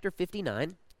 Isaiah chapter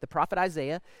 59, the prophet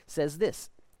Isaiah says this,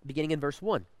 beginning in verse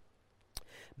 1.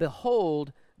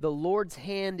 "Behold, the Lord's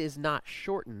hand is not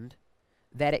shortened,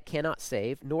 that it cannot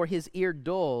save, nor his ear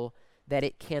dull, that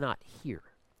it cannot hear."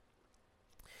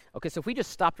 Okay, so if we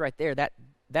just stopped right there,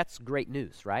 that's great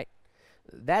news, right?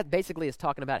 That basically is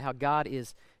talking about how God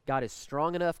is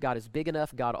strong enough, God is big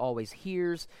enough, God always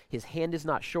hears, his hand is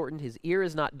not shortened, his ear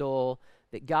is not dull,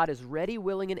 that God is ready,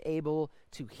 willing, and able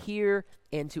to hear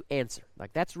and to answer.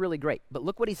 Like, that's really great. But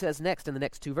look what he says next in the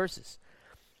next two verses.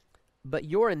 "But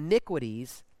your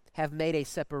iniquities have made a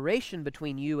separation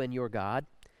between you and your God,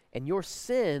 and your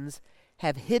sins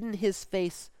have hidden his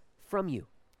face from you,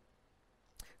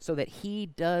 so that he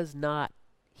does not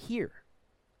hear.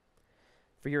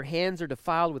 For your hands are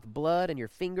defiled with blood, and your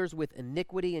fingers with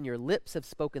iniquity, and your lips have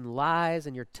spoken lies,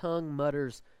 and your tongue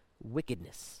mutters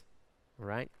wickedness." All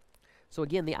right? So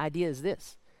again, the idea is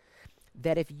this,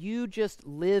 that if you just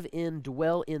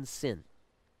dwell in sin,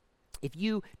 if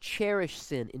you cherish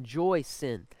sin, enjoy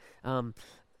sin,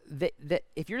 that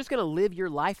if you're just going to live your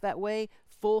life that way,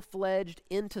 full-fledged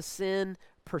into sin,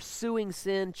 pursuing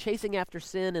sin, chasing after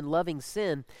sin, and loving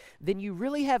sin, then you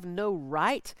really have no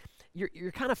right.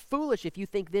 You're kind of foolish if you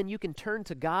think then you can turn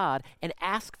to God and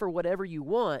ask for whatever you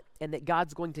want and that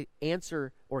God's going to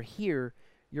answer or hear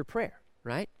your prayer,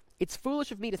 right? It's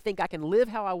foolish of me to think I can live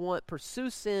how I want, pursue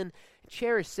sin,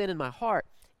 cherish sin in my heart,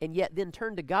 and yet then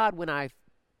turn to God when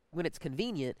it's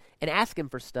convenient and ask him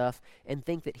for stuff and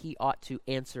think that he ought to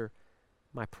answer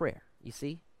my prayer. You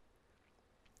see?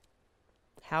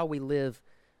 How we live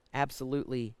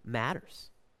absolutely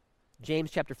matters. James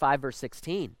chapter 5, verse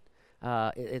 16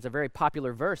 is a very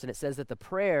popular verse, and it says that the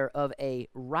prayer of a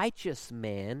righteous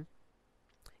man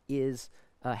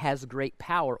has great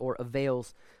power or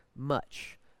avails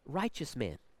much. Righteous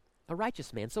man, a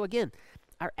righteous man. So again,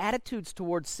 our attitudes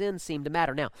towards sin seem to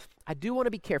matter. Now, I do want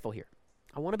to be careful here.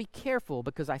 I want to be careful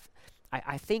because I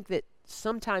think that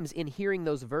sometimes in hearing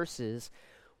those verses,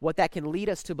 what that can lead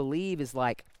us to believe is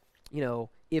like,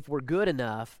 if we're good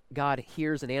enough, God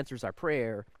hears and answers our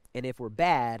prayer, and if we're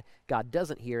bad, God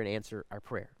doesn't hear and answer our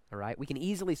prayer. All right? We can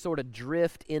easily sort of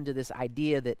drift into this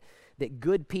idea that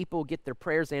good people get their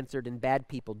prayers answered and bad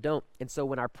people don't. And so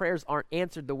when our prayers aren't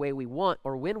answered the way we want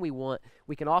or when we want,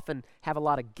 we can often have a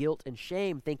lot of guilt and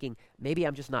shame thinking, maybe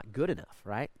I'm just not good enough,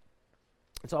 right?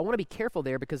 And so I want to be careful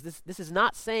there because this is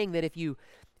not saying that if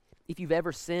you've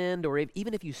ever sinned or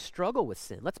even if you struggle with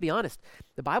sin. Let's be honest.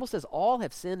 The Bible says all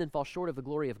have sinned and fall short of the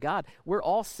glory of God. We're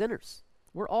all sinners.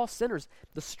 We're all sinners.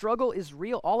 The struggle is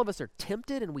real. All of us are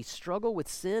tempted and we struggle with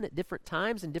sin at different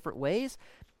times in different ways.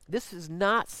 This is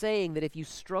not saying that if you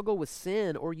struggle with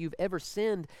sin or you've ever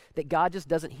sinned that God just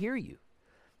doesn't hear you.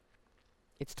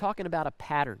 It's talking about a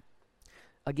pattern.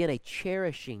 Again, a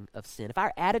cherishing of sin. If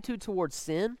our attitude towards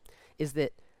sin is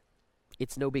that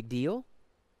it's no big deal,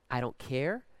 I don't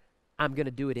care, I'm going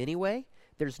to do it anyway,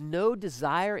 there's no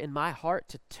desire in my heart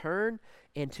to turn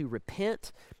and to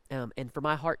repent and for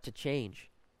my heart to change,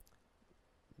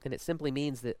 then it simply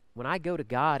means that when I go to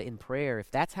God in prayer,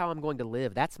 if that's how I'm going to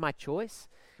live, that's my choice,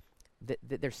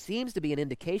 that there seems to be an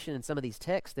indication in some of these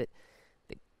texts that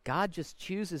God just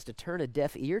chooses to turn a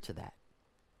deaf ear to that.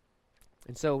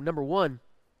 And so, number one,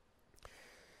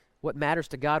 what matters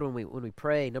to God when we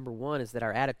pray, number one, is that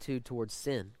our attitude towards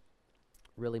sin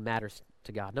really matters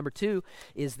to God. Number two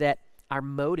is that our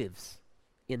motives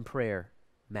in prayer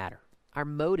matter. Our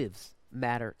motives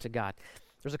matter to God.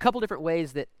 There's a couple different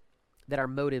ways that our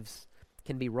motives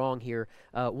can be wrong here.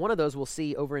 One of those we'll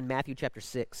see over in Matthew chapter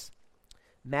 6.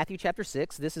 Matthew chapter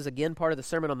 6, this is again part of the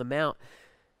Sermon on the Mount,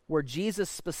 where Jesus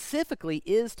specifically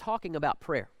is talking about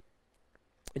prayer.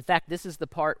 In fact, this is the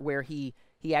part where he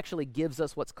actually gives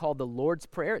us what's called the Lord's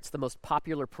Prayer. It's the most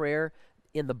popular prayer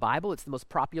in the Bible. It's the most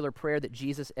popular prayer that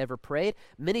Jesus ever prayed.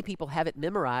 Many people have it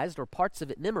memorized or parts of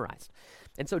it memorized.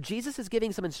 And so Jesus is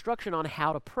giving some instruction on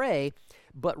how to pray,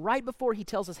 but right before he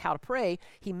tells us how to pray,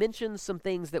 he mentions some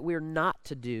things that we're not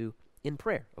to do in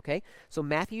prayer, okay? So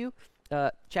Matthew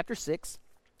chapter 6,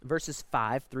 verses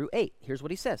 5 through 8. Here's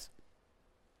what he says.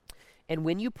 And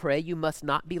when you pray, you must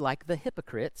not be like the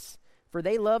hypocrites, for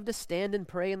they love to stand and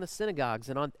pray in the synagogues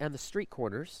and on the street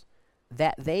corners,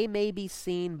 that they may be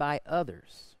seen by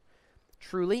others.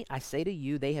 Truly, I say to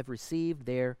you, they have received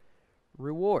their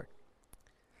reward.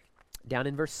 Down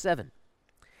in verse 7.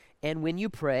 And when you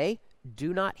pray,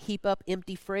 do not heap up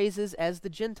empty phrases as the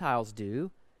Gentiles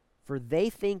do, for they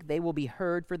think they will be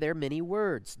heard for their many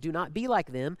words. Do not be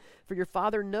like them, for your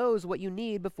Father knows what you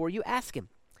need before you ask him.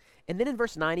 And then in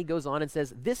verse 9, he goes on and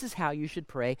says, this is how you should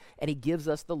pray, and he gives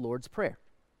us the Lord's Prayer.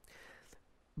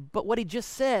 But what he just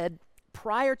said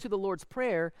prior to the Lord's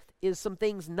Prayer is some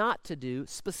things not to do.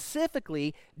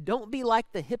 Specifically, don't be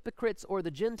like the hypocrites or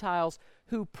the Gentiles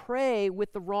who pray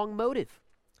with the wrong motive.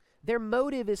 Their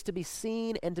motive is to be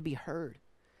seen and to be heard.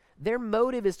 Their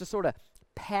motive is to sort of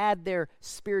pad their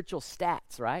spiritual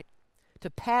stats, right? To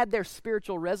pad their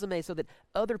spiritual resume so that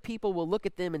other people will look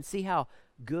at them and see how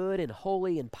good and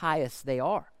holy and pious they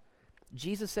are.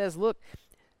 Jesus says, look,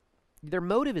 their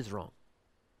motive is wrong.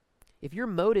 If your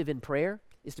motive in prayer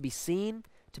is to be seen,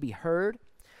 to be heard,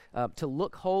 to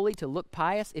look holy, to look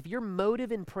pious, if your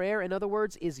motive in prayer, in other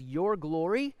words, is your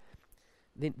glory,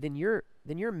 then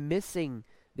you're missing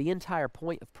the entire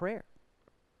point of prayer.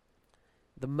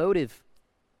 The motive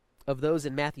of those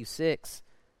in Matthew 6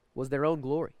 was their own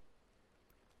glory.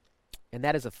 And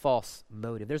that is a false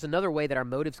motive. There's another way that our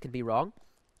motives can be wrong,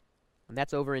 and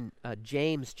that's over in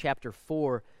James chapter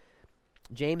 4.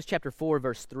 James chapter 4,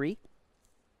 verse 3.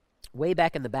 Way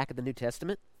back in the back of the New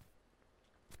Testament.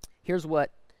 Here's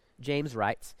what James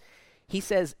writes. He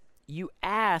says, you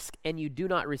ask and you do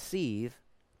not receive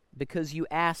because you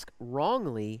ask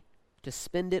wrongly to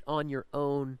spend it on your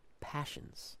own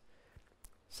passions.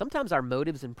 Sometimes our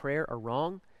motives in prayer are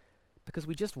wrong because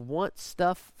we just want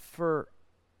stuff for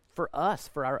us,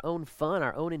 for our own fun,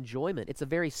 our own enjoyment. It's a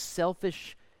very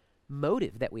selfish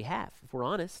motive that we have, if we're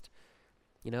honest.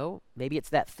 You know, maybe it's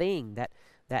that thing,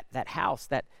 that house,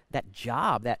 that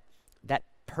job, that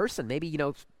person. Maybe, you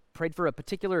know, prayed for a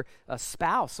particular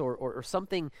spouse or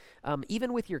something,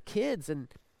 even with your kids. And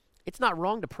it's not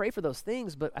wrong to pray for those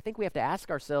things, but I think we have to ask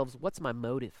ourselves, what's my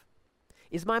motive?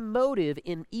 Is my motive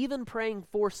in even praying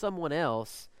for someone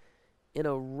else in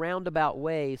a roundabout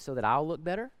way so that I'll look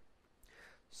better?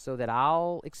 So that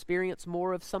I'll experience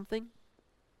more of something?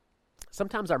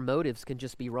 Sometimes our motives can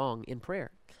just be wrong in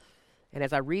prayer. And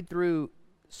as I read through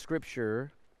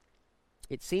Scripture,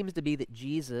 it seems to be that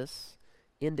Jesus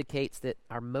indicates that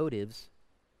our motives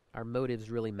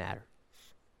really matter.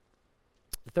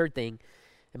 The third thing,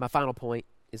 and my final point,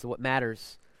 is that what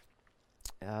matters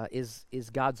is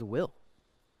God's will.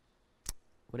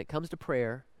 When it comes to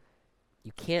prayer,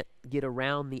 you can't get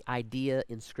around the idea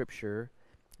in Scripture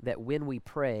that when we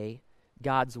pray,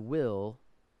 God's will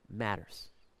matters.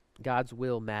 God's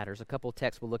will matters. A couple of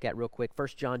texts we'll look at real quick. 1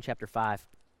 John chapter 5.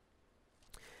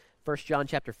 1 John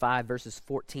chapter 5, verses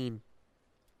 14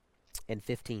 and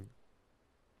 15.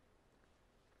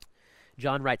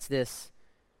 John writes this,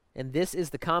 and this is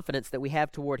the confidence that we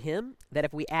have toward him, that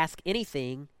if we ask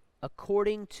anything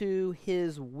according to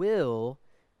his will,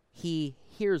 he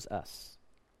hears us.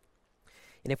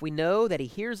 And if we know that he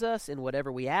hears us in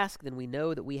whatever we ask, then we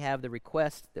know that we have the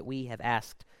request that we have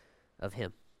asked of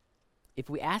him. If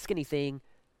we ask anything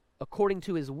according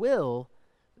to his will,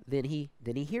 then he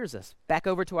hears us. Back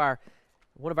over to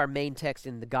one of our main texts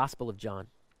in the Gospel of John.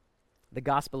 The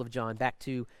Gospel of John, back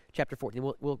to chapter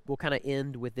 14. We'll kind of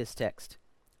end with this text.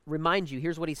 Remind you,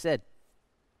 here's what he said.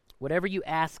 Whatever you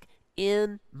ask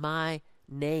in my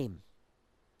name,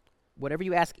 Whatever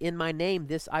you ask in my name,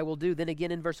 this I will do. Then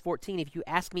again in verse 14, if you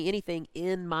ask me anything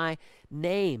in my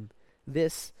name,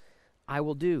 this I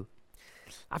will do.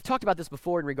 I've talked about this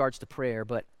before in regards to prayer,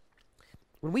 but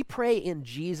when we pray in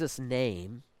Jesus'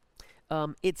 name,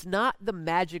 it's not the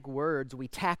magic words we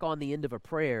tack on the end of a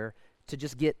prayer to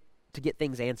just get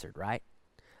things answered, right?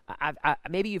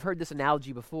 Maybe you've heard this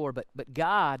analogy before, but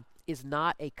God is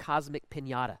not a cosmic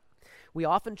piñata. We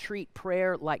often treat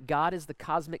prayer like God is the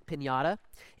cosmic piñata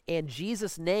and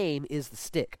Jesus' name is the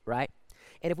stick, right?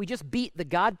 And if we just beat the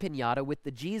God piñata with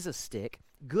the Jesus stick,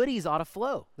 goodies ought to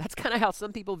flow. That's kind of how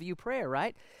some people view prayer,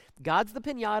 right? God's the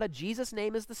piñata, Jesus'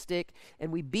 name is the stick,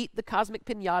 and we beat the cosmic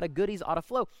piñata, goodies ought to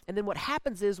flow. And then what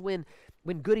happens is when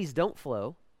goodies don't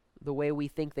flow the way we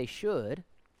think they should,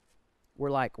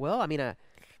 we're like, well, I mean,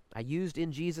 I used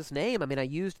in Jesus' name. I mean, I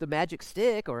used the magic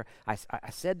stick, or I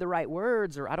said the right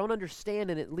words, or I don't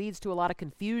understand, and it leads to a lot of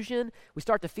confusion. We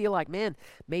start to feel like, man,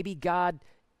 maybe God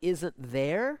isn't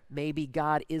there. Maybe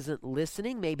God isn't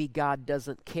listening. Maybe God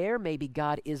doesn't care. Maybe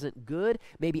God isn't good.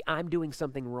 Maybe I'm doing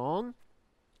something wrong.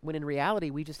 When in reality,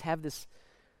 we just have this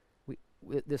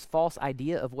false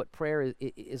idea of what prayer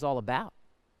is all about.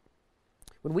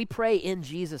 When we pray in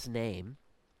Jesus' name,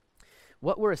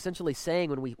 what we're essentially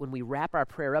saying when we wrap our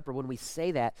prayer up or when we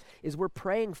say that is we're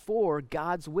praying for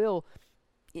God's will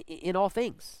in all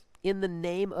things, in the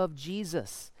name of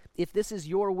Jesus. If this is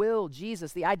your will,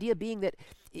 Jesus, the idea being that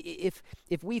if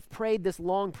we've prayed this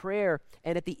long prayer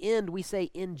and at the end we say,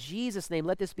 in Jesus' name,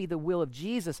 let this be the will of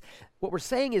Jesus, what we're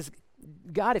saying is,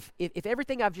 God, if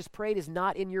everything I've just prayed is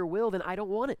not in your will, then I don't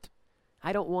want it.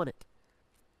 I don't want it.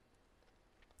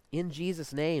 In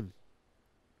Jesus' name.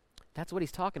 That's what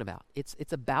he's talking about.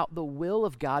 It's about the will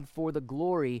of God for the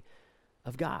glory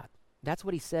of God. That's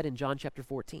what he said in John chapter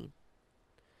 14.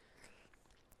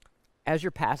 As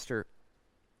your pastor,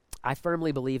 I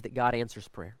firmly believe that God answers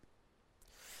prayer.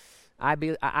 I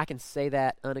can say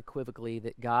that unequivocally,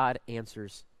 that God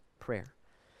answers prayer.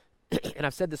 And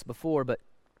I've said this before, but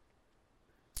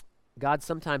God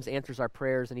sometimes answers our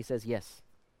prayers and he says yes,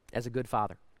 as a good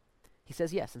father. He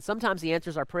says yes. And sometimes he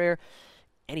answers our prayer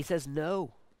and he says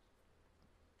no.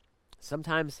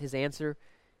 Sometimes his answer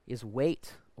is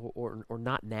wait or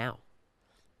not now.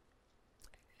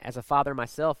 As a father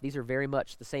myself, these are very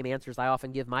much the same answers I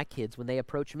often give my kids when they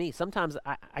approach me. Sometimes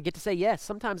I get to say yes.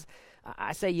 Sometimes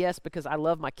I say yes because I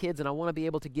love my kids and I want to be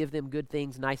able to give them good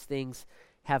things, nice things,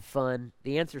 have fun.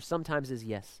 The answer sometimes is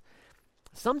yes.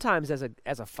 Sometimes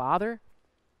as a father,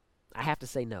 I have to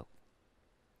say no.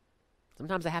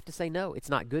 Sometimes I have to say no. It's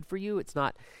not good for you. It's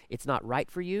not right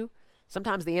for you.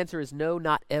 Sometimes the answer is no,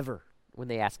 not ever, when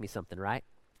they ask me something, right?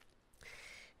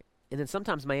 And then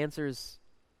sometimes my answer is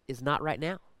not right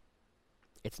now.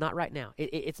 It's not right now.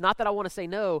 It's not that I want to say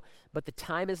no, but the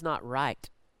time is not right.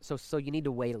 So you need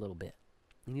to wait a little bit.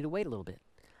 You need to wait a little bit.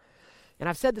 And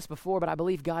I've said this before, but I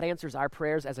believe God answers our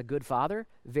prayers as a good father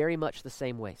very much the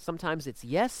same way. Sometimes it's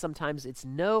yes, sometimes it's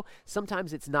no,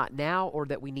 sometimes it's not now, or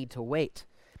that we need to wait.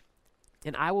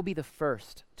 And I will be the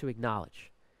first to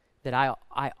acknowledge that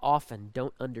I often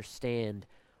don't understand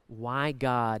why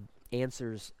God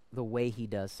answers the way he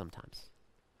does sometimes.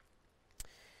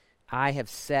 I have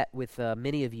sat with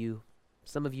many of you,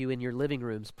 some of you in your living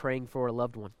rooms, praying for a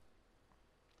loved one.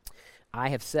 I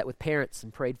have sat with parents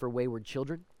and prayed for wayward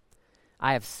children.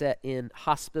 I have sat in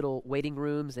hospital waiting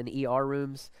rooms and ER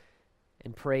rooms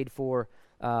and prayed with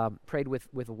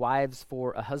wives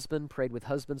for a husband, prayed with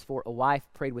husbands for a wife,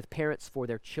 prayed with parents for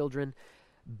their children,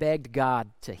 begged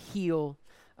God to heal,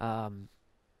 and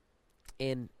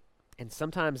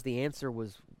sometimes the answer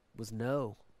was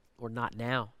no, or not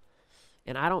now.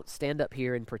 And I don't stand up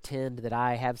here and pretend that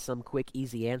I have some quick,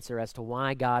 easy answer as to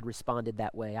why God responded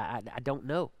that way. I don't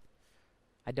know.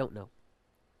 I don't know.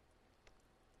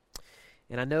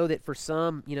 And I know that for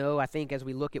some, I think as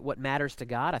we look at what matters to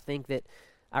God, I think that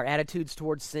our attitudes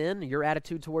towards sin, your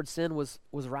attitude towards sin was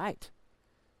right.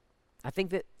 I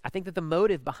think that the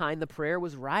motive behind the prayer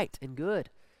was right and good.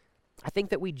 I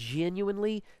think that we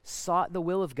genuinely sought the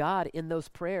will of God in those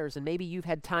prayers. And maybe you've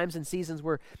had times and seasons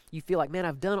where you feel like, man,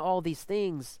 I've done all these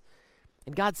things,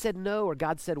 and God said no, or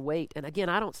God said wait. And again,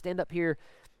 I don't stand up here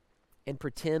and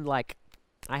pretend like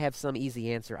I have some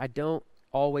easy answer. I don't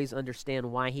always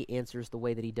understand why he answers the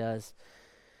way that he does.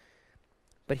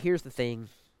 But here's the thing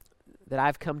that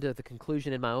I've come to the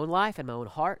conclusion in my own life and my own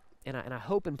heart, and I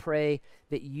hope and pray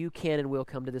that you can and will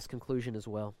come to this conclusion as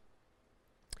well.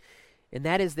 And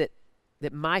that is that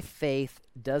my faith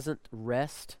doesn't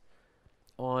rest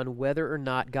on whether or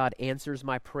not God answers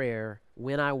my prayer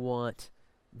when I want,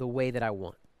 the way that I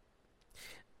want.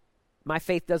 My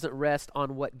faith doesn't rest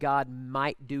on what God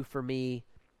might do for me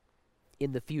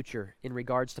in the future in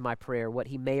regards to my prayer, what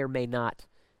he may or may not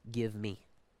give me.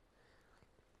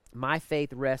 My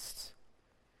faith rests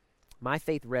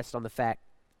on the fact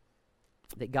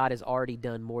that God has already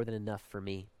done more than enough for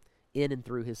me in and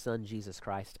through his son Jesus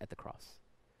Christ at the cross.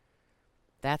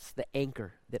 That's the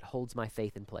anchor that holds my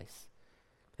faith in place.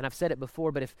 And I've said it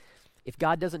before, but if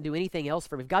God doesn't do anything else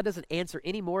for me, if God doesn't answer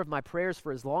any more of my prayers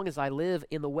for as long as I live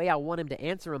in the way I want him to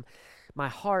answer them, my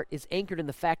heart is anchored in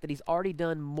the fact that he's already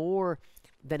done more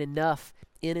than enough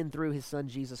in and through his son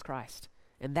Jesus Christ.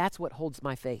 And that's what holds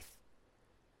my faith.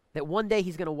 That one day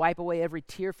he's going to wipe away every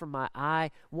tear from my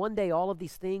eye. One day all of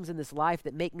these things in this life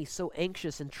that make me so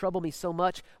anxious and trouble me so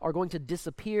much are going to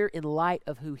disappear in light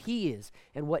of who he is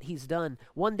and what he's done.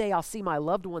 One day I'll see my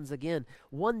loved ones again.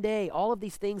 One day all of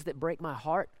these things that break my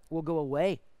heart will go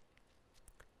away.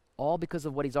 All because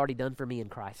of what he's already done for me in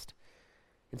Christ.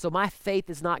 And so my faith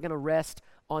is not going to rest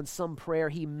on some prayer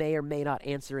he may or may not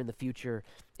answer in the future.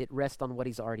 It rests on what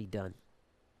he's already done.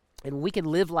 And when we can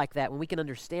live like that, when we can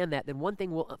understand that, then one thing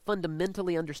we'll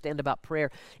fundamentally understand about prayer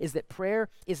is that prayer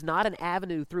is not an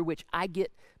avenue through which I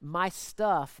get my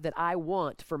stuff that I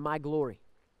want for my glory.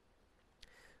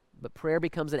 But prayer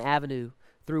becomes an avenue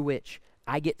through which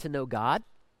I get to know God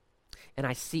and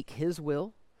I seek his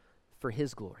will for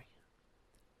his glory.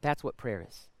 That's what prayer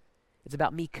is. It's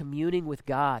about me communing with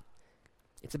God.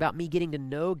 It's about me getting to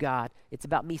know God. It's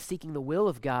about me seeking the will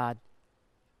of God.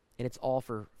 And it's all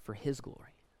for his glory.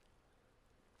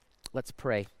 Let's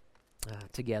pray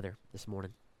together this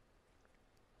morning.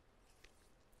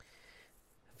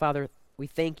 Father, we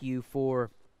thank you for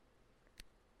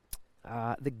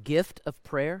the gift of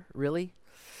prayer, really.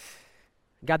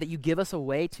 God, that you give us a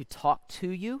way to talk to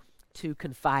you, to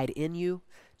confide in you,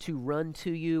 to run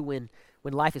to you when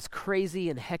life is crazy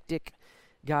and hectic.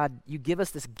 God, you give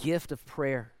us this gift of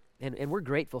prayer, and we're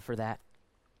grateful for that.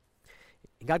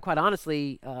 And God, quite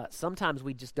honestly, sometimes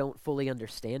we just don't fully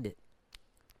understand it.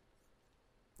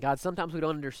 God, sometimes we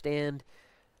don't understand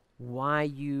why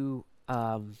you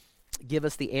give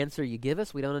us the answer you give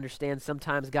us. We don't understand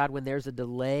sometimes, God, when there's a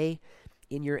delay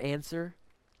in your answer.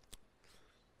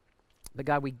 But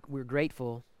God, we're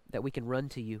grateful that we can run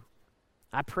to you.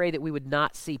 I pray that we would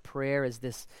not see prayer as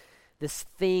this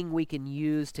thing we can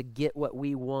use to get what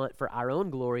we want for our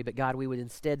own glory, but God, we would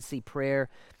instead see prayer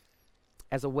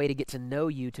as a way to get to know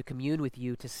you, to commune with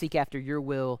you, to seek after your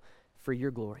will for your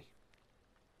glory.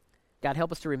 God,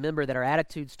 help us to remember that our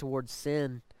attitudes towards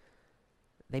sin,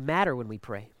 they matter when we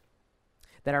pray.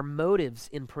 That our motives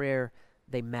in prayer,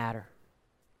 they matter.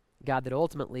 God, that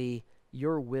ultimately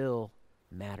your will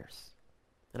matters.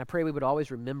 And I pray we would always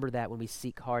remember that when we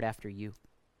seek hard after you.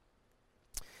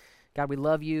 God, we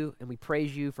love you and we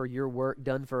praise you for your work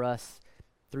done for us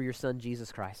through your Son,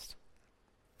 Jesus Christ.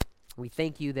 We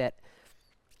thank you that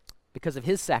because of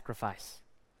his sacrifice,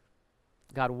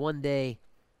 God, one day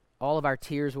all of our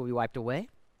tears will be wiped away,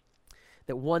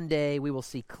 that one day we will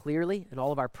see clearly and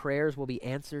all of our prayers will be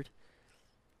answered.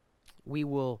 We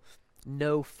will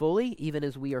know fully, even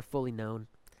as we are fully known.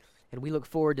 And we look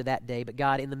forward to that day. But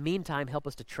God, in the meantime, help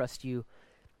us to trust you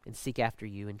and seek after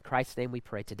you. In Christ's name we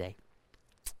pray today.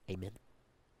 Amen.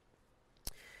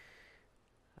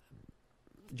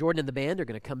 Jordan and the band are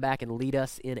going to come back and lead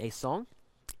us in a song.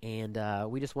 And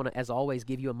we just want to, as always,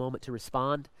 give you a moment to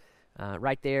respond.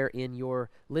 Right there in your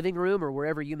living room or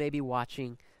wherever you may be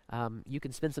watching. You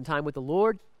can spend some time with the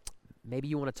Lord. Maybe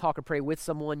you want to talk or pray with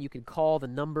someone. You can call the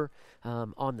number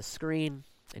on the screen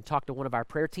and talk to one of our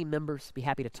prayer team members. Be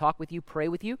happy to talk with you, pray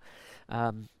with you.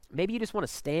 Maybe you just want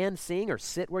to stand, sing, or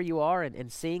sit where you are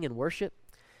and sing and worship.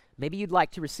 Maybe you'd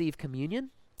like to receive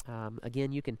communion.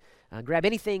 Again, you can grab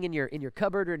anything in your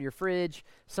cupboard or in your fridge,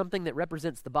 something that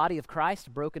represents the body of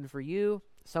Christ broken for you,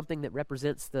 something that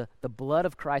represents the blood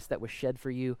of Christ that was shed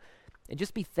for you, and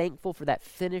just be thankful for that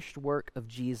finished work of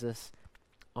Jesus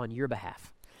on your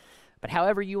behalf. But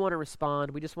however you want to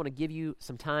respond, we just want to give you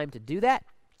some time to do that,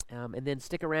 and then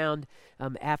stick around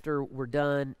after we're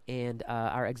done, and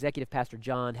our executive pastor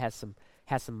John has some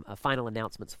final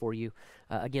announcements for you.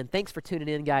 Again, thanks for tuning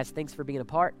in, guys. Thanks for being a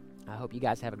part. I hope you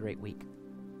guys have a great week.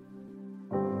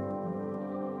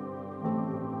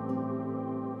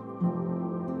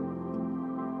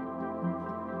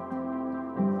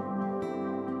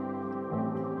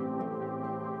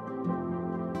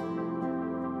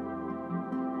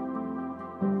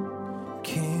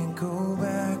 Can't go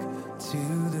back to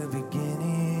the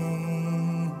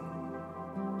beginning.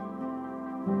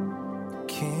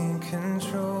 Can't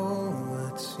control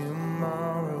what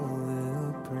tomorrow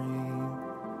will bring.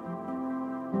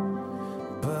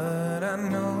 But I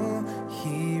know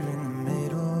here in the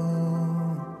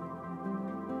middle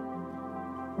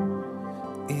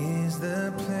is the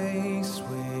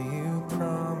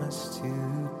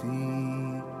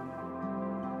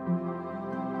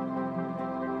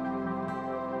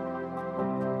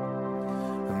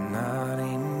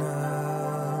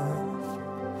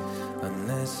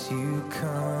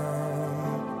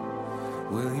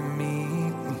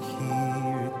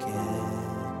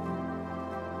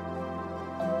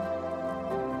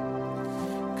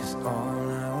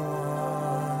all I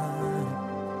want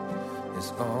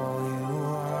is all you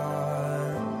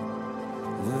are.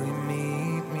 Will you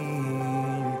meet me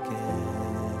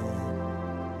again?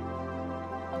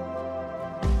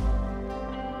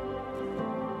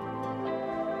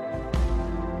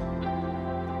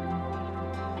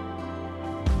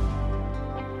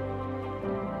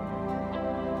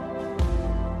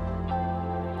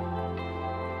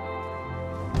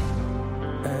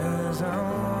 As I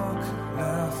walk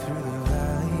now through the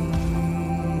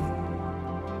valley,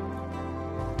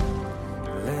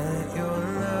 let your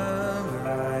love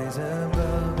rise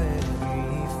above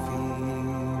every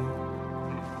fear,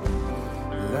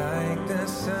 like the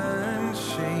sun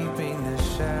shaping the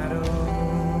shadow.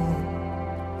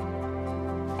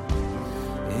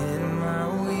 In my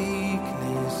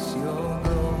weakness, your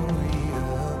glory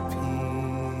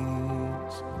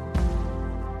appears.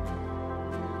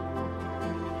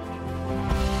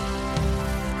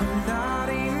 I'm not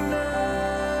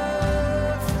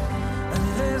enough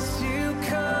unless you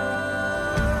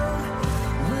come.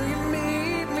 Will you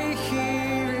meet me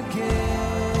here again?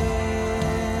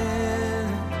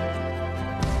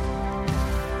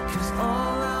 'Cause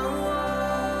all I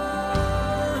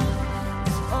want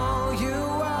is all you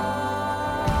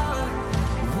are.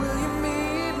 Will you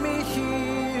meet me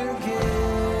here again?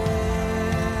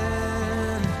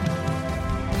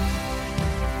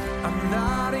 I'm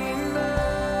not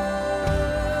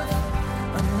enough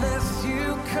unless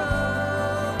you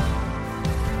come.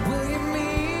 Will you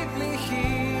meet me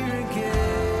here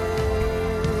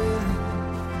again?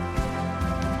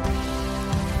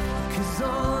 'Cause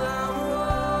all I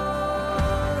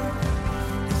want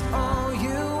is all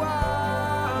you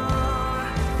are.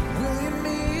 Will you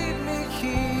meet me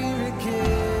here again?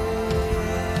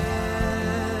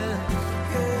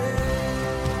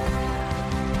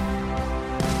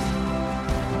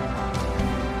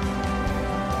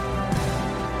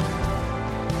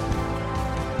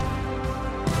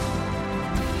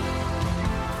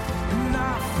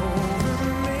 Not for a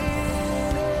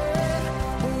minute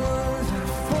was I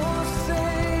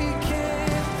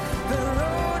forsaken. The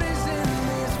Lord is in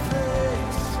this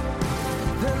place.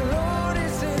 The Lord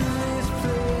is in this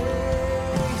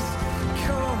place.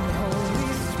 Come,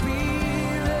 Holy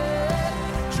Spirit,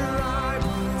 dry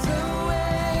bones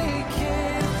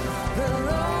awaken. The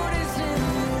Lord is in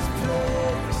this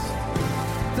place.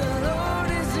 The Lord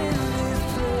is in this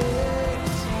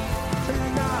place.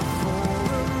 Not for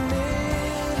a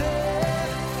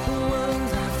minute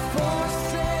was I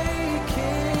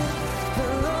forsaken. The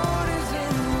Lord is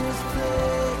in this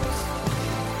place.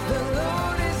 The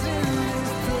Lord is in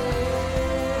this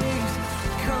place.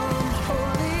 Come,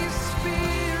 Holy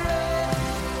Spirit,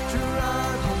 dry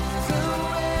bones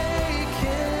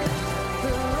awaken.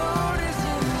 The Lord is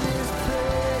in this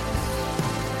place.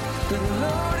 The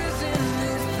Lord is in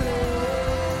this place.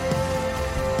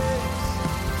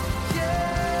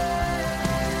 Yeah.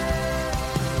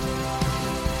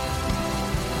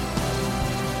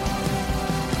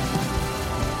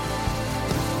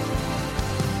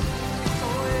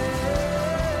 Oh,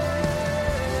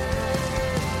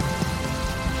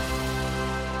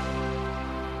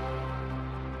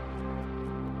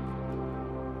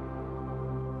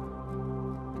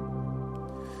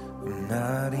 I'm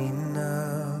not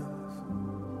enough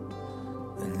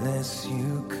unless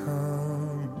you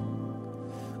come.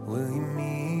 Will you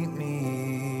meet me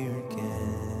here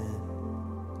again?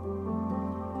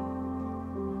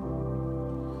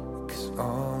 'Cause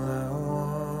all I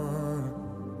want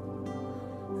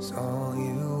is all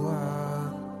you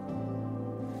are.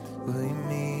 Will you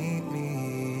meet me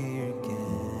here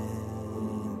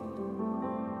again?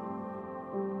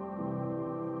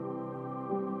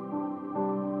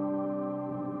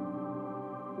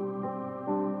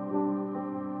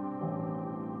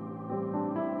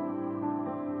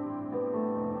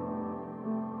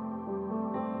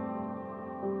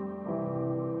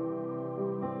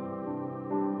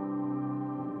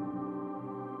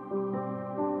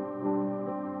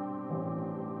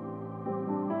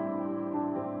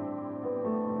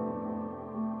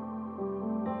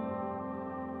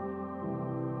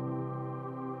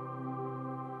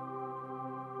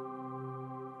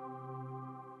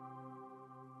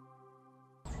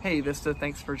 Hey Vista,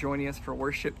 thanks for joining us for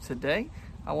worship today.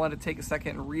 I want to take a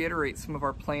second and reiterate some of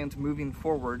our plans moving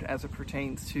forward as it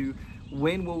pertains to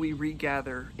when will we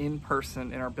regather in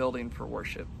person in our building for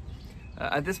worship.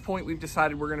 At this point, we've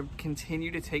decided we're going to continue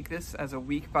to take this as a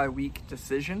week-by-week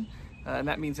decision. And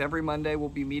that means every Monday we'll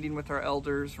be meeting with our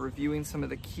elders, reviewing some of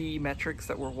the key metrics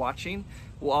that we're watching.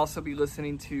 We'll also be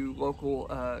listening to local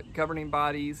governing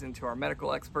bodies and to our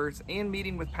medical experts, and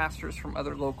meeting with pastors from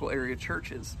other local area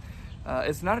churches.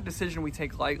 It's not a decision we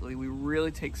take lightly. We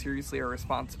really take seriously our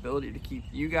responsibility to keep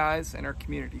you guys and our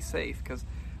community safe, because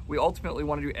we ultimately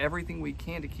want to do everything we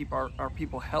can to keep our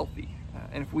people healthy.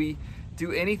 And if we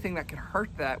do anything that can hurt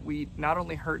that, we not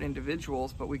only hurt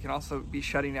individuals, but we can also be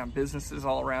shutting down businesses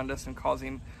all around us and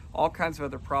causing all kinds of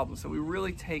other problems. So we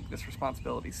really take this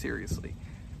responsibility seriously.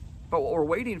 But what we're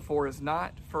waiting for is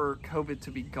not for COVID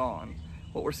to be gone.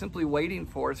 What we're simply waiting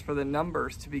for is for the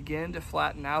numbers to begin to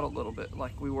flatten out a little bit,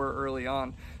 like we were early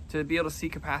on, to be able to see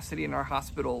capacity in our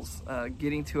hospitals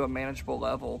getting to a manageable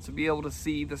level, to be able to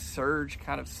see the surge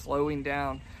kind of slowing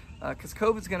down, because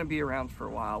COVID's going to be around for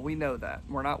a while. We know that.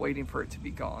 We're not waiting for it to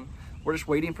be gone. We're just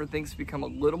waiting for things to become a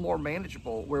little more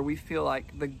manageable, where we feel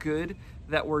like the good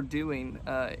that we're doing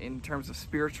in terms of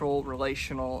spiritual,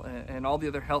 relational, and all the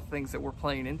other health things that we're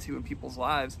playing into in people's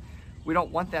lives, we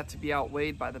don't want that to be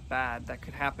outweighed by the bad that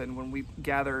could happen when we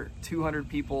gather 200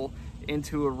 people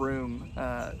into a room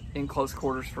in close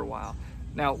quarters for a while.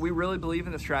 Now, we really believe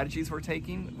in the strategies we're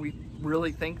taking. We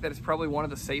really think that it's probably one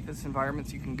of the safest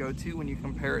environments you can go to when you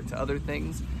compare it to other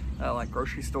things like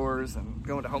grocery stores and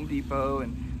going to Home Depot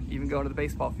and even going to the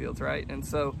baseball fields, right? And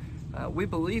so we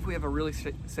believe we have a really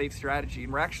safe strategy,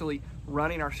 and we're actually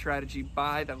running our strategy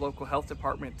by the local health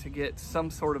department to get some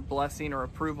sort of blessing or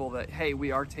approval that, hey,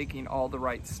 we are taking all the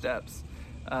right steps.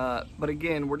 But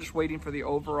again, we're just waiting for the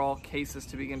overall cases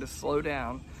to begin to slow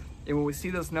down. And when we see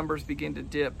those numbers begin to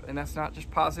dip, and that's not just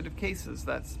positive cases,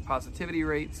 that's positivity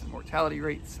rates and mortality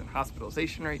rates and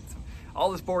hospitalization rates, and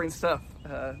all this boring stuff.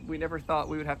 We never thought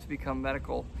we would have to become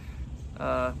medical,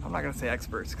 I'm not going to say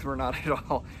experts because we're not at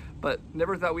all, but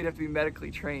never thought we'd have to be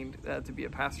medically trained to be a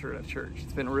pastor at a church.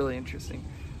 It's been really interesting.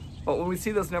 But when we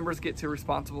see those numbers get to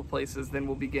responsible places, then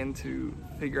we'll begin to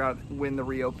figure out when the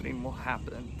reopening will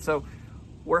happen. So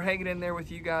we're hanging in there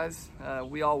with you guys.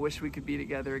 We all wish we could be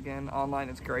together again. Online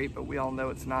is great, but we all know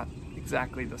it's not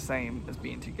exactly the same as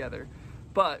being together.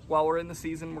 But while we're in the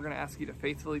season, we're going to ask you to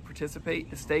faithfully participate,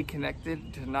 to stay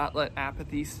connected, to not let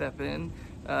apathy step in,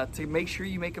 to make sure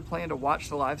you make a plan to watch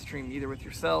the live stream either with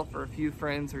yourself or a few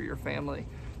friends or your family,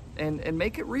 and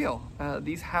make it real.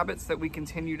 These habits that we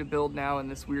continue to build now in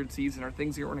this weird season are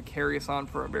things that are going to carry us on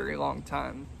for a very long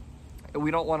time. And we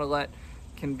don't want to let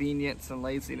convenience and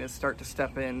laziness start to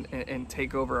step in and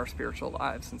take over our spiritual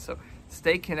lives. And so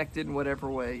stay connected in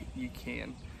whatever way you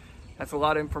can. That's a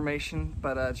lot of information,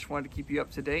 but I just wanted to keep you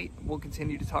up to date. We'll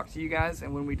continue to talk to you guys,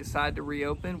 and when we decide to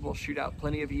reopen, we'll shoot out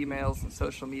plenty of emails and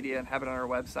social media and have it on our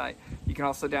website. You can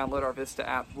also download our Vista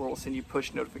app, where we'll send you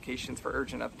push notifications for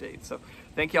urgent updates. So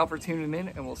thank you all for tuning in,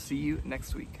 and we'll see you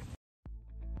next week.